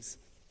giftings,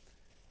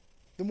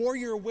 the more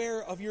you're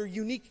aware of your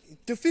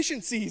unique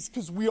deficiencies,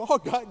 because we all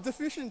got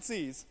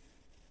deficiencies,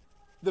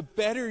 the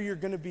better you're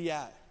going to be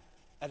at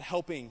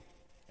helping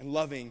and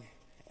loving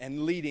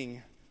and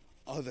leading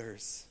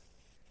others.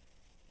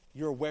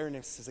 Your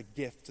awareness is a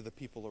gift to the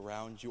people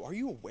around you. Are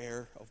you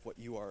aware of what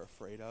you are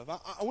afraid of?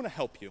 I want to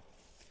help you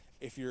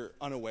if you're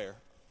unaware,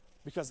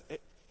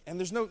 and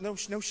there's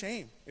no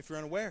shame if you're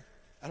unaware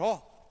at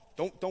all.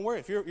 Don't worry.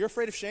 If you're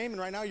afraid of shame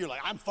and right now you're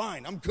like, I'm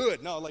fine, I'm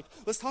good. No,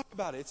 let's talk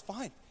about it. It's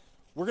fine.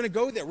 We're going to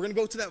go there. We're going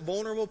to go to that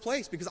vulnerable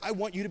place because I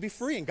want you to be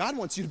free and God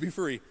wants you to be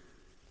free.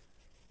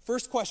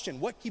 First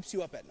question, what keeps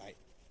you up at night?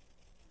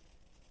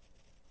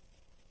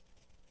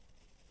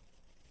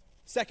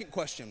 Second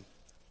question,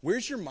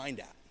 where's your mind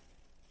at?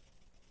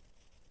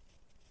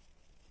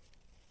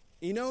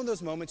 You know in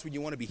those moments when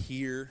you want to be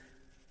here,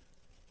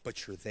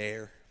 but you're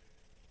there?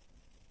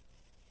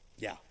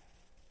 Yeah.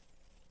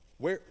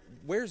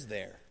 Where's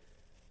there?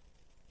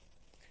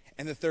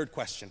 And the third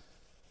question,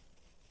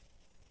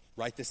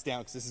 write this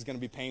down because this is going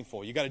to be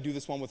painful. You got to do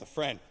this one with a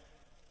friend.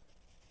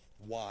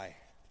 Why?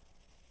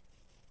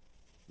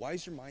 Why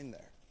is your mind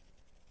there?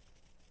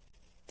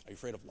 Are you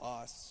afraid of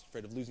loss,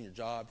 afraid of losing your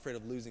job, afraid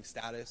of losing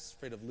status,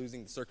 afraid of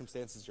losing the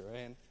circumstances you're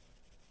in,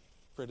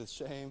 afraid of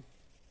shame?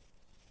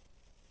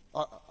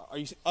 Are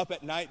you up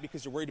at night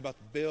because you're worried about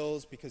the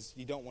bills, because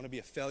you don't want to be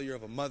a failure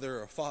of a mother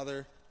or a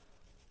father?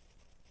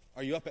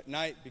 Are you up at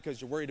night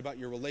because you're worried about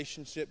your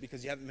relationship,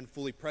 because you haven't been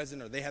fully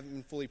present, or they haven't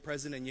been fully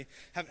present, and you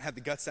haven't had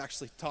the guts to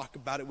actually talk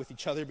about it with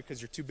each other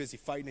because you're too busy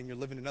fighting and you're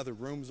living in other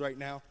rooms right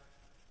now?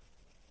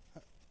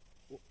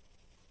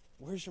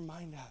 Where's your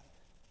mind at?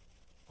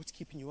 What's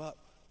keeping you up?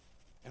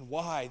 And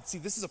why? See,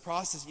 this is a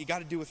process you got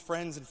to do with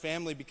friends and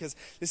family, because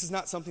this is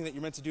not something that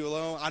you're meant to do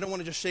alone. I don't want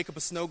to just shake up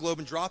a snow globe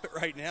and drop it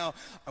right now.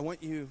 I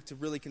want you to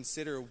really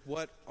consider,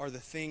 what are the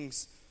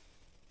things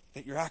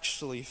that you're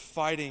actually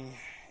fighting,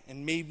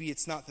 and maybe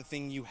it's not the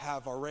thing you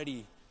have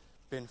already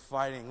been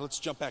fighting. Let's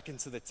jump back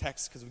into the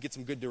text, because we get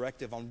some good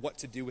directive on what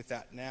to do with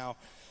that now.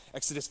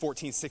 Exodus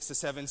 14,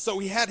 6-7. So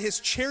he had his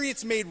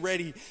chariots made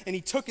ready, and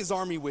he took his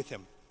army with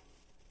him.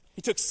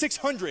 He took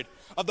 600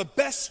 of the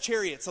best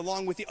chariots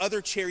along with the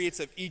other chariots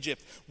of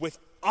Egypt, with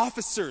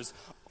officers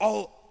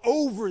all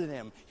over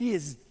them. He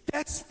is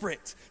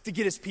desperate to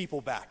get his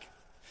people back.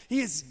 He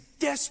is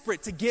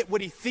desperate to get what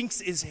he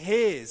thinks is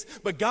his.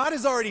 But God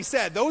has already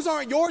said, those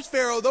aren't yours,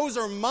 Pharaoh, those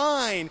are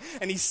mine.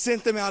 And he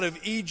sent them out of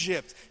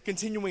Egypt.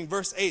 Continuing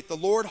verse 8, the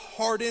Lord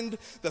hardened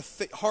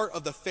the heart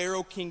of the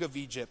Pharaoh, king of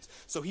Egypt.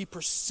 So he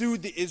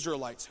pursued the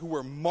Israelites, who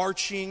were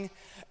marching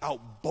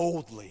out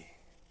boldly.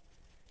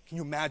 Can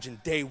you imagine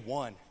day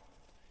one?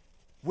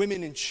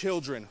 Women and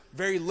children,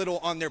 very little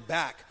on their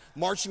back,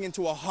 marching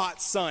into a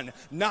hot sun,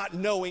 not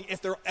knowing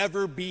if they'll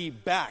ever be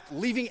back,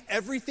 leaving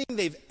everything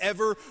they've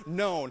ever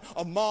known.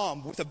 A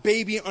mom with a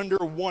baby under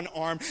one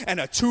arm and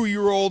a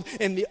 2-year-old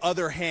in the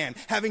other hand,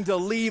 having to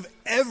leave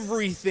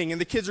everything. And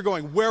the kids are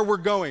going, where we're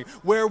going,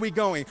 where are we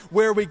going,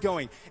 where are we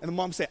going? And the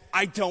mom said,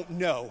 I don't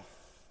know,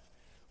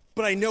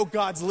 but I know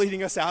God's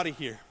leading us out of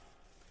here.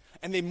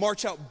 And they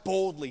march out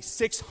boldly.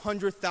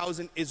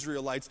 600,000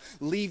 Israelites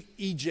leave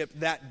Egypt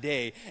that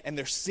day, and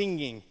they're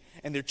singing,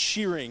 and they're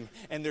cheering,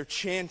 and they're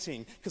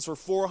chanting, because for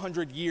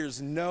 400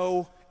 years,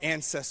 no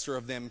ancestor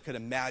of them could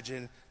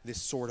imagine this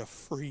sort of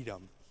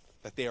freedom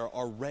that they are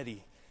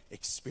already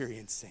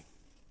experiencing.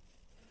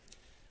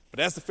 But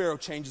as the Pharaoh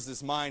changes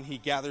his mind, he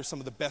gathers some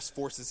of the best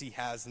forces he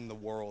has in the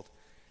world.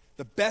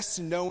 The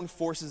best known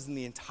forces in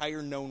the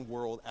entire known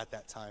world at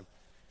that time.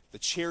 The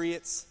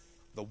chariots,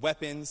 the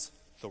weapons,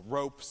 the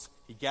ropes,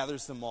 he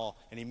gathers them all,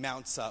 and he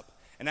mounts up.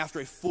 And after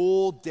a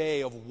full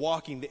day of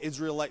walking, the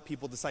Israelite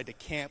people decide to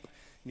camp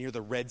near the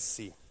Red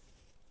Sea.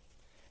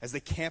 As they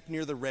camp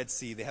near the Red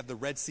Sea, they have the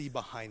Red Sea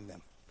behind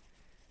them.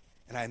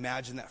 And I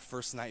imagine that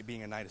first night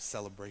being a night of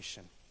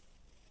celebration.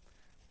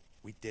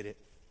 We did it.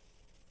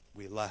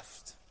 We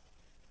left.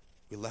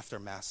 We left our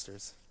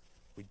masters.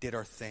 We did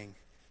our thing.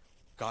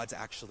 God's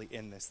actually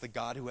in this. The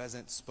God who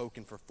hasn't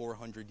spoken for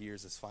 400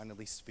 years is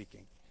finally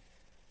speaking.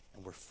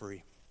 And we're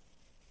free.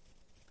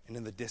 And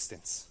in the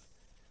distance,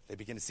 they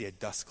begin to see a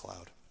dust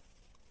cloud.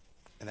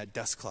 And that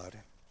dust cloud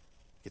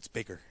gets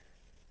bigger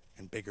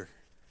and bigger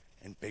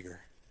and bigger.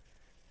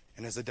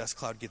 And as the dust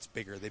cloud gets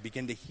bigger, they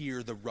begin to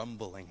hear the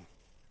rumbling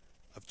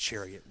of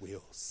chariot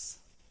wheels.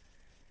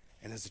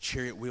 And as the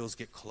chariot wheels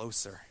get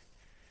closer,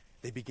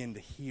 they begin to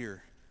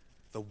hear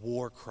the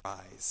war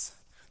cries.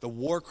 The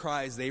war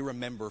cries they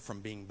remember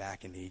from being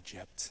back in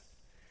Egypt.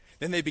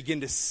 Then they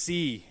begin to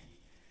see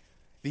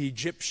the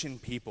Egyptian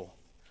people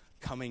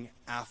coming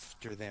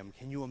after them.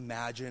 Can you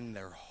imagine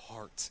their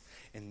heart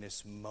in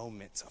this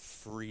moment of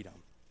freedom?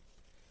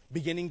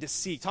 Beginning to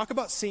see, talk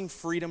about seeing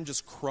freedom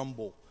just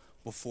crumble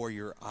before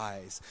your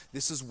eyes.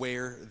 This is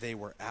where they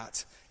were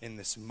at in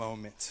this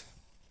moment.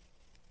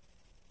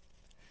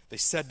 They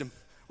said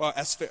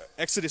to,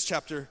 Exodus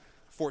chapter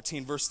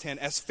 14, verse 10,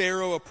 as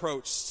Pharaoh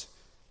approached,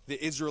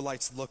 the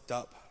Israelites looked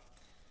up,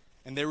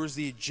 and there was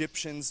the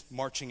Egyptians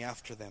marching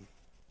after them.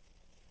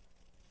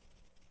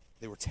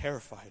 They were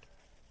terrified.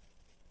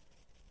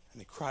 And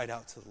they cried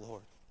out to the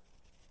Lord.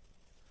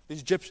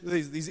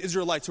 These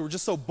Israelites who were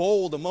just so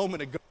bold a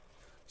moment ago,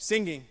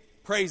 singing,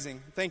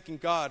 praising, thanking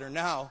God, are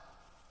now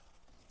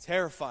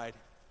terrified,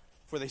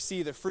 for they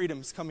see their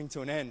freedom's coming to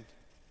an end.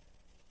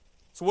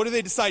 So what do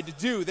they decide to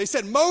do? They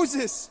said,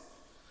 Moses,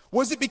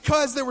 was it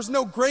because there was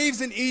no graves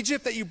in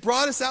Egypt that you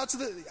brought us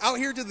out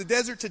here to the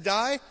desert to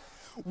die?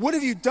 What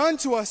have you done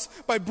to us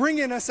by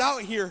bringing us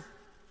out here?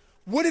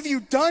 What have you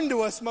done to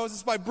us,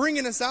 Moses, by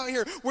bringing us out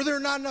here? Were there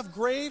not enough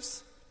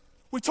graves?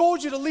 We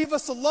told you to leave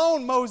us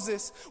alone,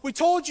 Moses. We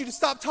told you to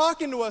stop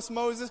talking to us,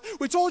 Moses.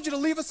 We told you to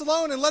leave us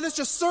alone and let us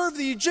just serve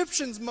the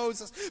Egyptians,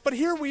 Moses. But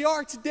here we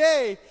are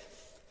today.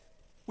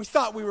 We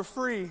thought we were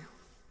free,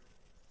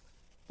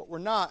 but we're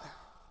not.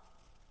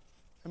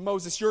 And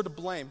Moses, you're to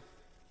blame.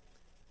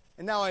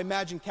 And now I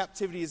imagine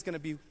captivity is going to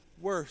be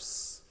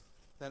worse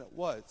than it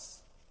was.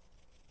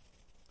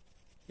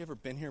 You ever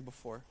been here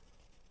before?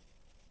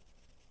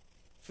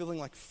 Feeling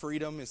like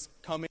freedom is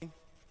coming?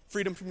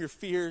 Freedom from your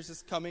fears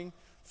is coming?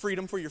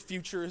 Freedom for your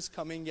future is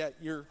coming, yet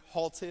you're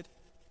halted,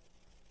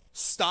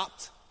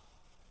 stopped,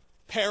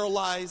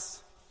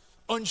 paralyzed,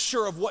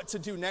 unsure of what to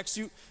do next.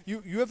 You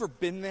ever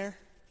been there?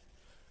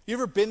 You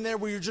ever been there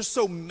where you're just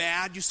so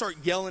mad you start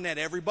yelling at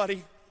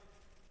everybody?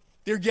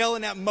 They're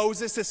yelling at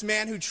Moses, this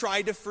man who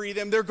tried to free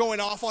them. They're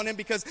going off on him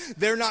because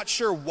they're not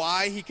sure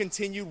why he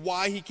continued,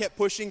 why he kept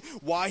pushing,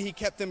 why he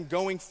kept them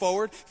going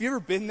forward. Have you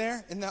ever been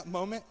there in that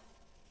moment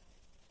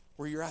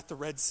where you're at the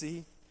Red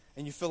Sea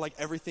and you feel like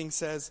everything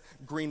says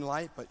green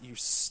light, but you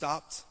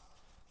stopped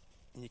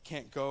and you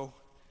can't go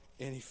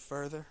any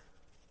further?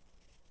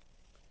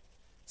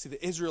 See,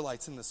 the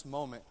Israelites in this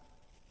moment,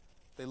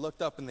 they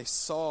looked up and they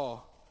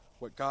saw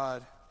what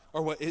God,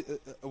 or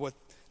what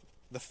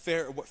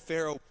Pharaoh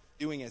was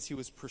doing as he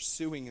was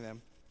pursuing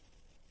them.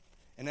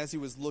 And as he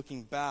was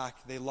looking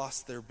back, they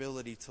lost their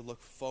ability to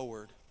look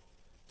forward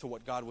to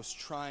what God was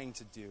trying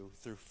to do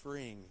through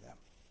freeing them.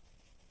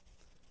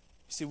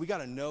 You see, we got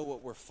to know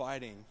what we're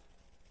fighting,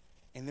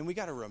 and then we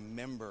got to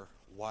remember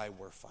why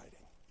we're fighting.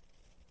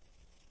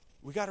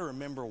 We got to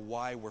remember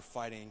why we're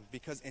fighting,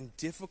 because in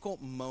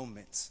difficult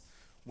moments,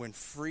 when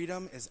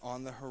freedom is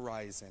on the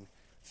horizon,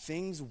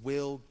 things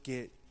will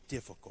get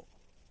difficult.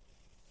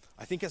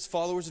 I think as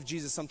followers of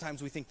Jesus,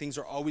 sometimes we think things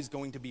are always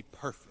going to be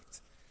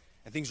perfect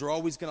and things are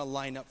always going to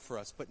line up for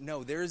us. But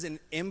no, there is an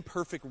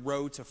imperfect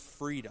road to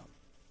freedom.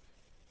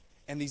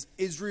 And these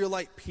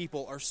Israelite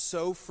people are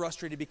so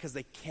frustrated because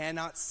they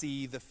cannot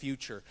see the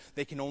future.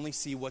 They can only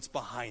see what's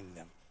behind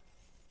them.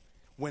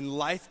 When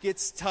life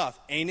gets tough,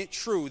 ain't it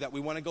true that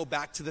we want to go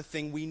back to the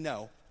thing we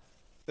know,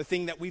 the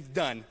thing that we've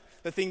done,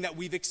 the thing that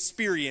we've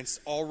experienced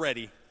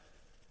already?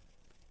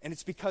 And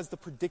it's because the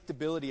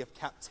predictability of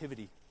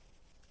captivity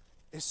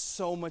is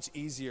so much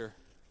easier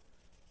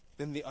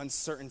than the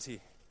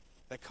uncertainty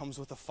that comes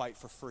with a fight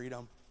for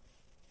freedom.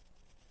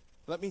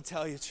 Let me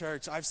tell you,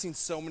 church, I've seen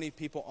so many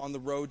people on the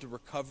road to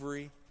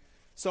recovery,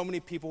 so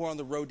many people who are on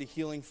the road to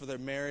healing for their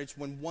marriage.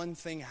 When one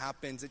thing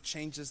happens, it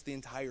changes the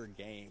entire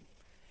game.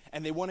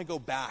 And they want to go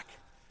back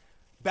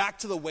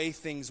to the way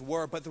things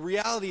were. But the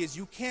reality is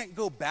you can't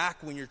go back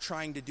when you're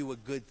trying to do a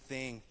good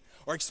thing,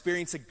 or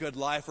experience a good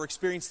life, or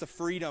experience the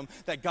freedom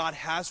that God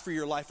has for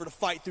your life, or to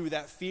fight through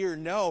that fear.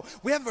 No,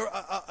 we have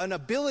an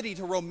ability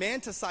to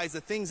romanticize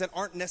the things that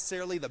aren't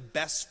necessarily the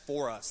best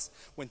for us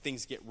when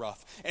things get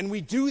rough. And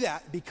we do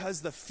that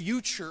because the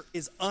future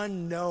is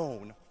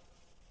unknown.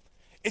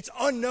 It's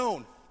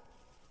unknown.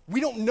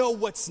 We don't know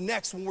what's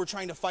next when we're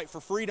trying to fight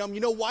for freedom. You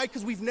know why?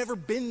 Because we've never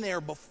been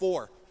there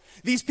before.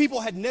 These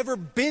people had never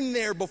been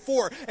there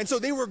before, and so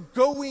they were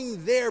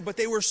going there, but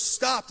they were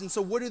stopped. And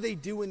so what do they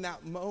do in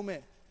that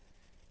moment?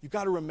 You've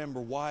got to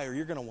remember why, or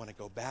you're going to want to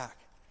go back.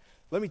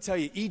 Let me tell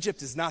you,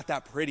 Egypt is not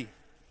that pretty.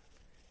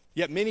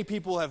 Yet many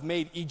people have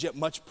made Egypt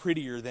much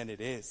prettier than it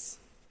is.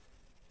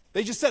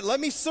 They just said, let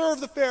me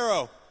serve the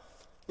Pharaoh.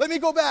 Let me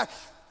go back.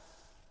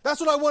 That's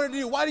what I wanted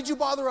to do. Why did you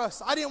bother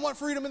us? I didn't want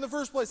freedom in the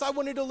first place. I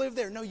wanted to live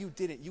there. No, you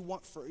didn't. You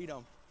want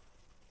freedom.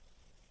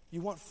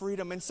 You want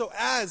freedom. And so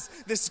as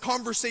this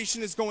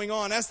conversation is going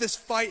on, as this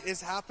fight is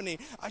happening,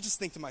 I just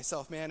think to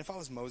myself, man, if I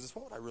was Moses,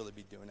 what would I really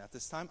be doing at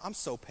this time? I'm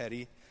so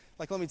petty.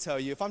 Like, let me tell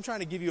you, if I'm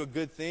trying to give you a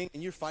good thing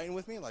and you're fighting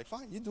with me, like,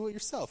 fine, you do it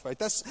yourself, right?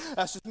 That's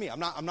just me. I'm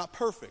not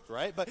perfect,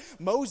 right? But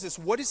Moses,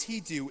 what does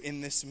he do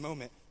in this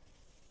moment?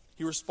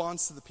 He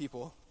responds to the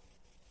people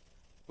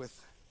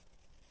with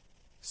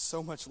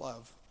so much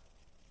love.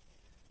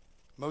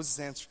 Moses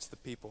answered to the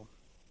people,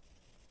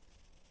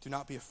 do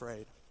not be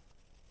afraid.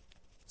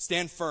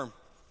 Stand firm,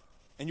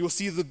 and you will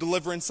see the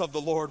deliverance of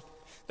the Lord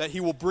that he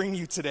will bring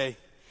you today.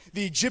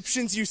 The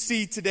Egyptians you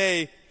see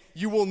today,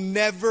 you will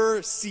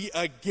never see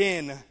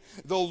again.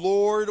 The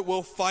Lord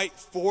will fight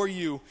for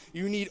you.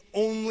 You need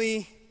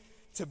only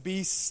to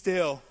be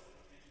still.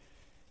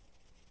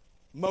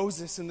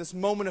 Moses, in this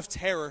moment of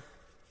terror,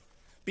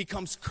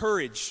 becomes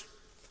courage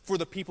for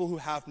the people who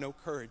have no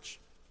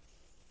courage.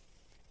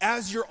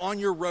 As you're on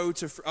your road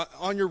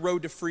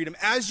to freedom,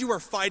 as you are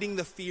fighting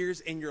the fears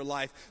in your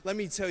life, let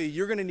me tell you,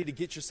 you're going to need to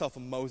get yourself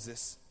a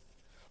Moses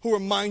who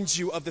reminds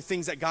you of the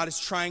things that God is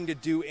trying to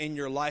do in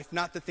your life,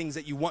 not the things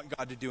that you want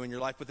God to do in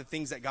your life, but the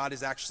things that God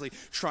is actually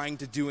trying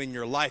to do in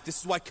your life. This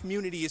is why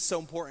community is so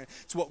important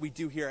to what we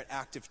do here at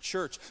Active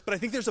Church. But I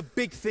think there's a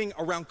big thing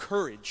around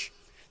courage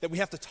that we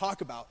have to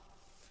talk about.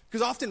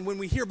 Because often when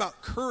we hear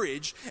about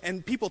courage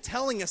and people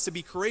telling us to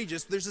be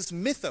courageous, there's this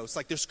mythos,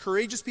 like there's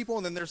courageous people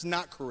and then there's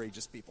not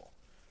courageous people,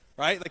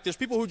 right? Like there's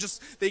people who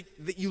just,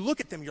 you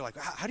look at them, you're like,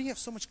 how do you have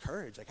so much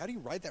courage? Like, how do you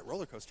ride that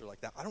roller coaster like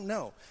that? I don't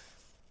know.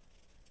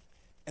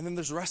 And then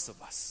there's the rest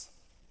of us.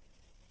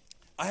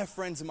 I have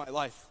friends in my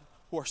life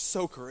who are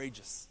so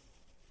courageous.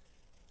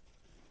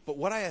 But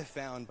what I have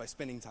found by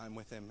spending time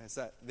with them is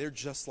that they're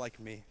just like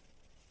me.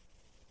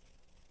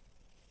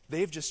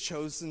 They've just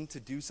chosen to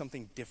do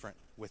something different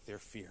with their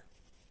fear.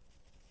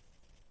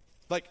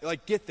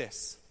 Like get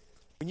this.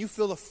 When you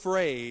feel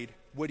afraid,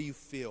 what do you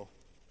feel?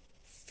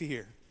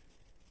 Fear.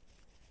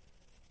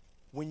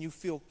 When you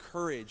feel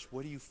courage,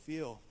 what do you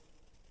feel?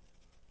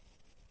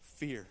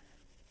 Fear.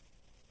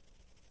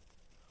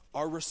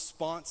 Our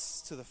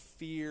response to the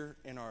fear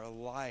in our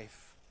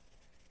life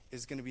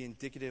is going to be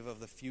indicative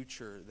of the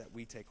future that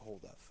we take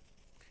hold of.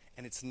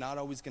 And it's not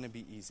always going to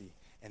be easy.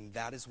 And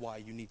that is why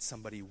you need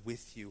somebody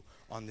with you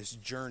on this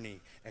journey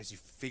as you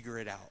figure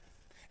it out,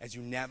 as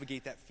you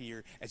navigate that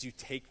fear, as you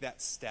take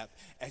that step,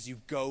 as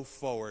you go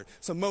forward.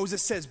 So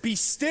Moses says, be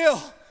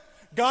still.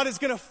 God is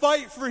going to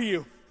fight for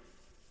you.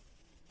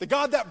 The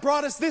God that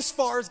brought us this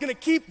far is going to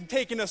keep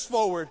taking us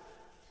forward.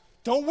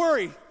 Don't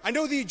worry. I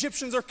know the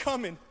Egyptians are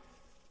coming.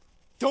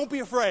 Don't be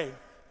afraid.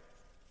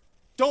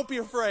 Don't be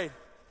afraid.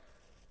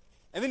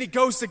 And then he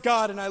goes to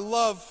God, and I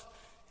love,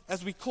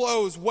 as we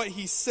close, what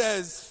he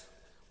says,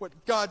 what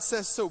God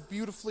says so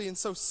beautifully and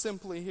so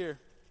simply here.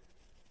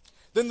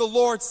 Then the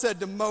Lord said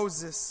to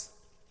Moses,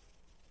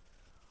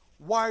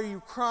 why are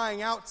you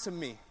crying out to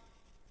me?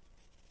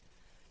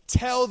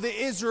 Tell the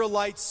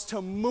Israelites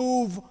to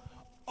move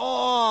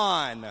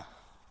on.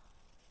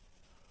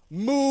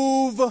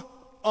 Move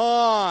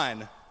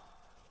on.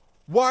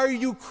 Why are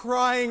you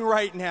crying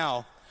right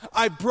now?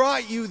 I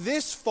brought you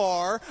this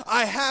far.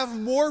 I have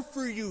more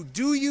for you.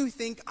 Do you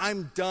think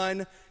I'm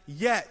done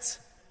yet?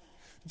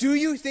 Do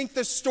you think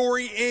the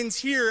story ends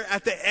here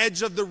at the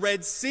edge of the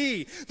Red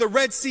Sea? The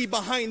Red Sea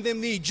behind them,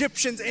 the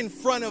Egyptians in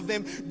front of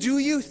them. Do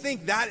you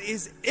think that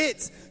is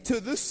it to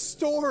the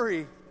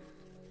story?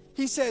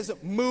 He says,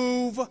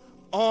 move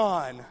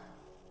on.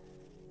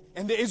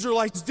 And the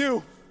Israelites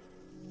do.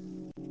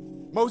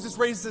 Moses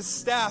raises his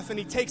staff and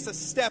he takes a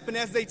step. And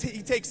as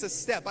he takes a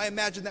step, I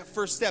imagine that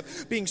first step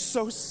being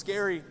so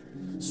scary,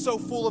 so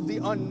full of the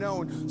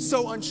unknown,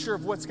 so unsure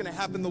of what's going to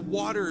happen. The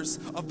waters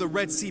of the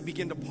Red Sea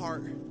begin to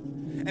part.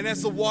 And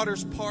as the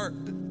waters part,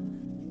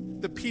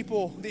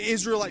 the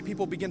Israelite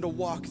people begin to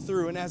walk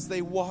through. And as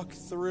they walk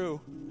through,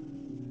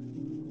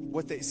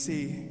 what they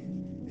see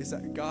is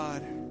that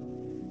God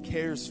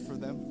cares for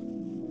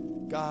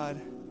them. God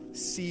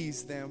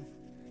sees them.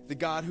 The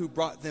God who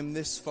brought them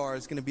this far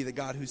is going to be the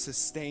God who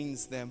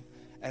sustains them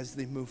as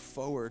they move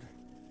forward.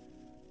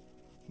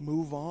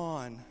 Move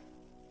on.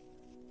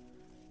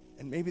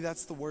 And maybe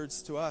that's the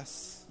words to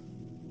us.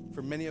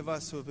 For many of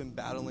us who have been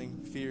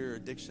battling fear,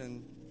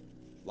 addiction,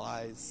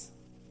 lies,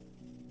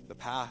 the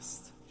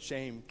past,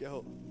 shame,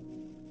 guilt.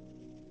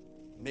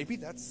 Maybe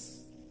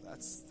that's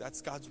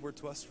God's word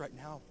to us right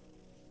now.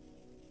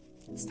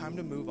 It's time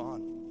to move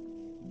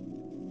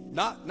on.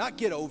 Not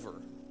get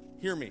over.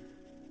 Hear me.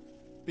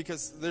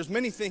 Because there's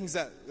many things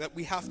that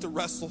we have to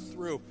wrestle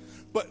through.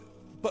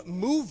 But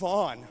move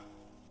on.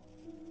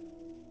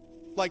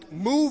 Like,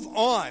 move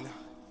on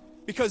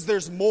because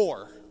there's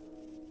more.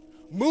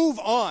 Move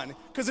on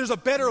because there's a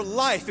better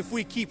life if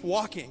we keep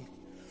walking.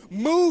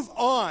 Move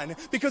on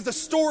because the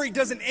story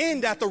doesn't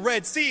end at the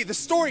Red Sea. The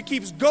story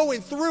keeps going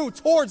through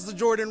towards the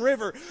Jordan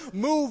River.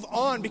 Move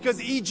on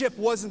because Egypt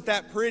wasn't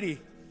that pretty.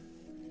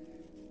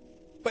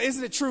 But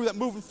isn't it true that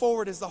moving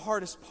forward is the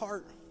hardest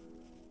part?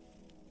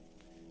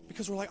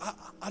 Because we're like,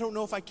 I don't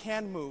know if I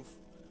can move.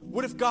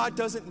 What if God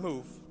doesn't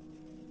move?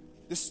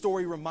 This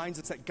story reminds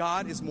us that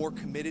God is more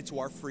committed to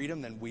our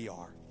freedom than we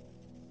are.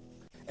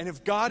 And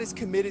if God is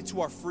committed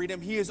to our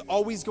freedom, He is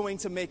always going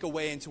to make a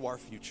way into our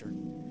future.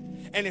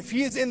 And if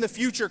He is in the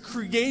future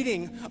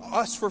creating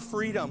us for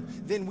freedom,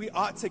 then we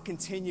ought to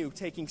continue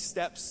taking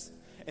steps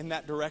in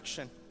that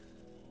direction.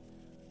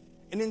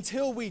 And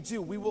until we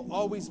do, we will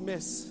always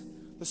miss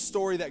the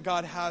story that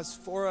God has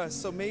for us.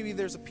 So maybe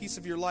there's a piece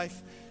of your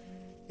life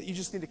that you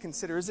just need to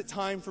consider. Is it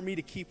time for me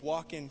to keep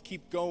walking,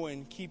 keep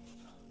going, keep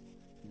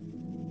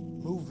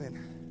moving?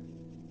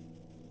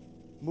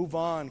 Move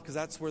on, because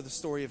that's where the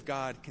story of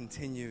God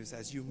continues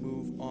as you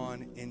move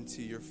on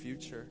into your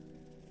future.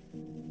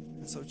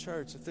 And so,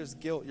 church, if there's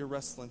guilt you're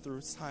wrestling through,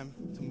 it's time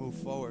to move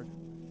forward.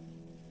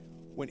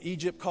 When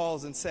Egypt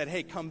calls and said,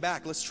 hey, come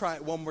back, let's try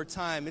it one more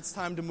time, it's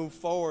time to move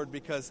forward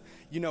because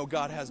you know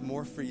God has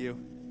more for you.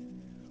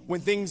 When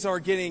things are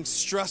getting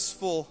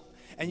stressful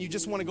and you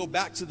just want to go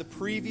back to the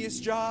previous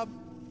job,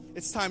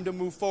 it's time to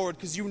move forward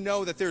because you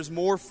know that there's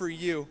more for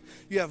you.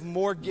 You have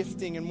more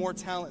gifting and more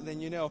talent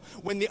than you know.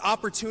 When the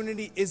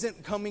opportunity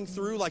isn't coming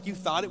through like you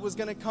thought it was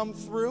going to come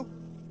through,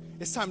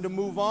 it's time to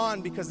move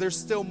on because there's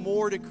still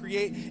more to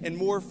create and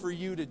more for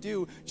you to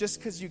do. Just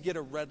because you get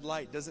a red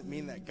light doesn't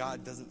mean that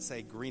God doesn't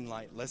say green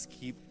light. Let's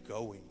keep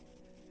going.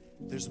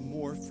 There's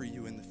more for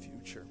you in the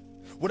future.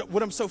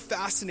 What I'm so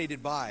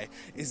fascinated by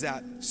is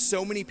that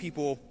so many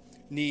people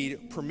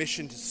need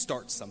permission to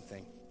start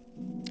something,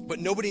 but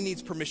nobody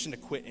needs permission to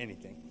quit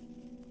anything.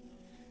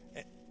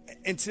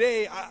 And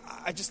today,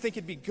 I just think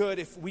it'd be good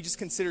if we just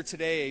consider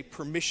today a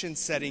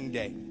permission-setting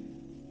day.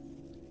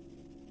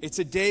 It's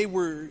a day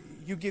where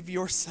you give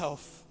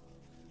yourself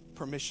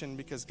permission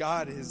because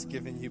God has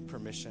given you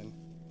permission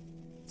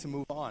to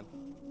move on.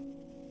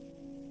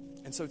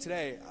 And so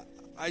today,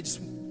 I just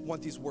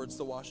want these words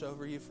to wash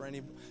over you for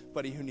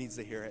anybody who needs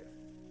to hear it.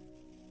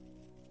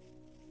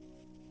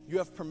 You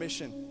have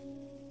permission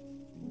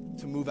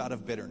to move out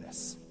of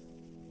bitterness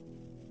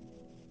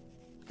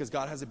because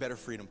God has a better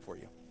freedom for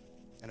you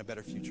and a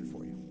better future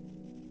for you.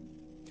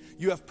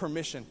 You have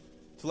permission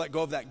to let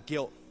go of that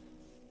guilt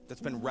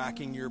that's been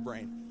racking your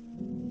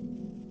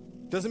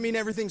brain. Doesn't mean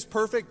everything's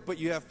perfect, but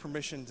you have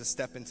permission to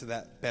step into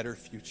that better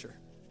future.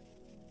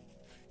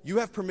 You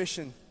have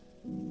permission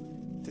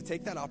to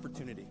take that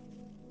opportunity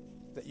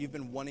that you've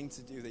been wanting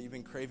to do, that you've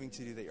been craving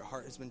to do, that your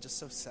heart has been just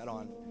so set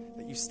on,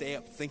 that you stay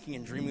up thinking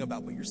and dreaming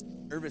about, but you're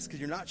nervous because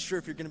you're not sure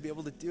if you're going to be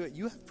able to do it.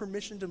 You have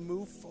permission to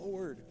move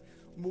forward,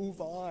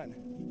 move on.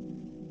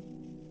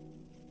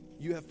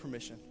 You have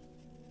permission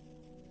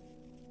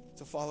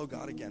to follow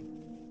God again,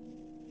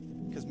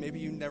 because maybe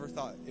you never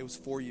thought it was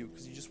for you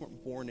because you just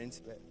weren't born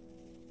into it,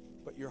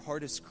 but your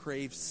heart has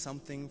craved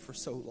something for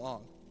so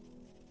long.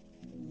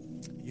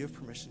 You have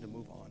permission to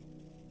move on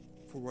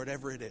for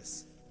whatever it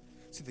is.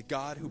 See, the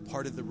God who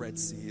parted the Red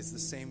Sea is the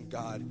same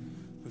God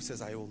who says,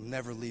 I will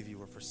never leave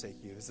you or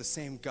forsake you. Is the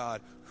same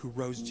God who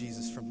rose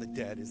Jesus from the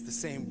dead. Is the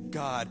same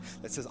God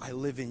that says, I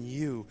live in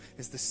you.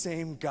 Is the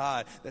same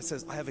God that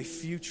says, I have a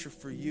future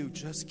for you.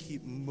 Just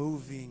keep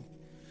moving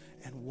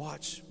and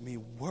watch me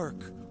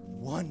work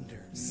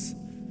wonders.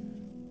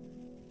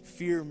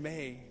 Fear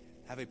may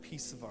have a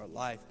piece of our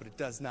life, but it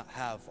does not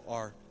have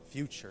our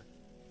future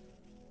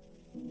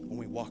when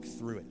we walk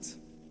through it,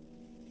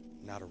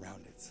 not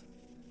around it.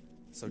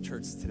 So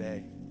church,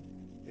 today,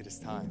 it is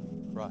time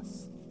for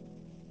us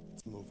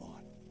to move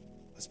on.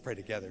 Let's pray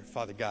together.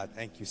 Father God,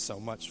 thank you so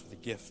much for the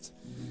gift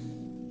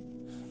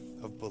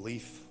of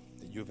belief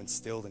that you have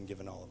instilled and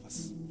given all of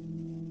us.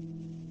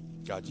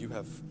 God, you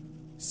have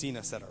seen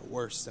us at our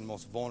worst and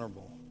most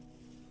vulnerable,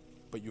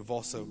 but you've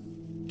also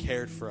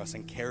cared for us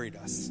and carried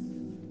us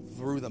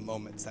through the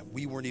moments that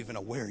we weren't even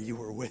aware you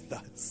were with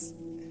us.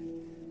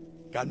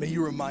 God, may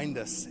you remind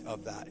us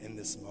of that in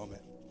this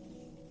moment.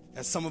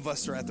 As some of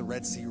us are at the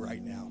Red Sea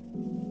right now,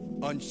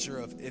 unsure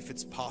of if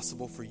it's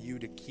possible for you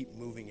to keep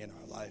moving in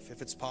our life,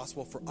 if it's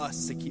possible for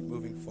us to keep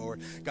moving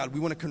forward. God, we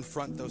want to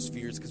confront those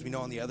fears because we know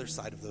on the other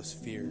side of those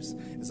fears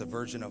is a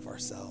version of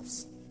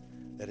ourselves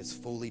that is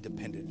fully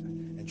dependent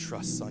and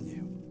trusts on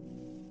you.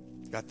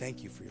 God,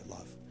 thank you for your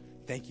love.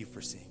 Thank you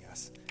for seeing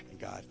us. And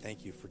God,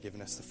 thank you for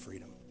giving us the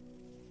freedom,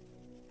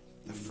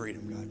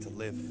 God, to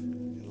live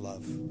and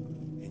love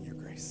in your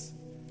grace.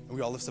 And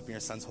we all lift up in your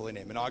son's holy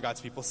name. And all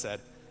God's people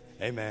said,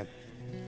 amen.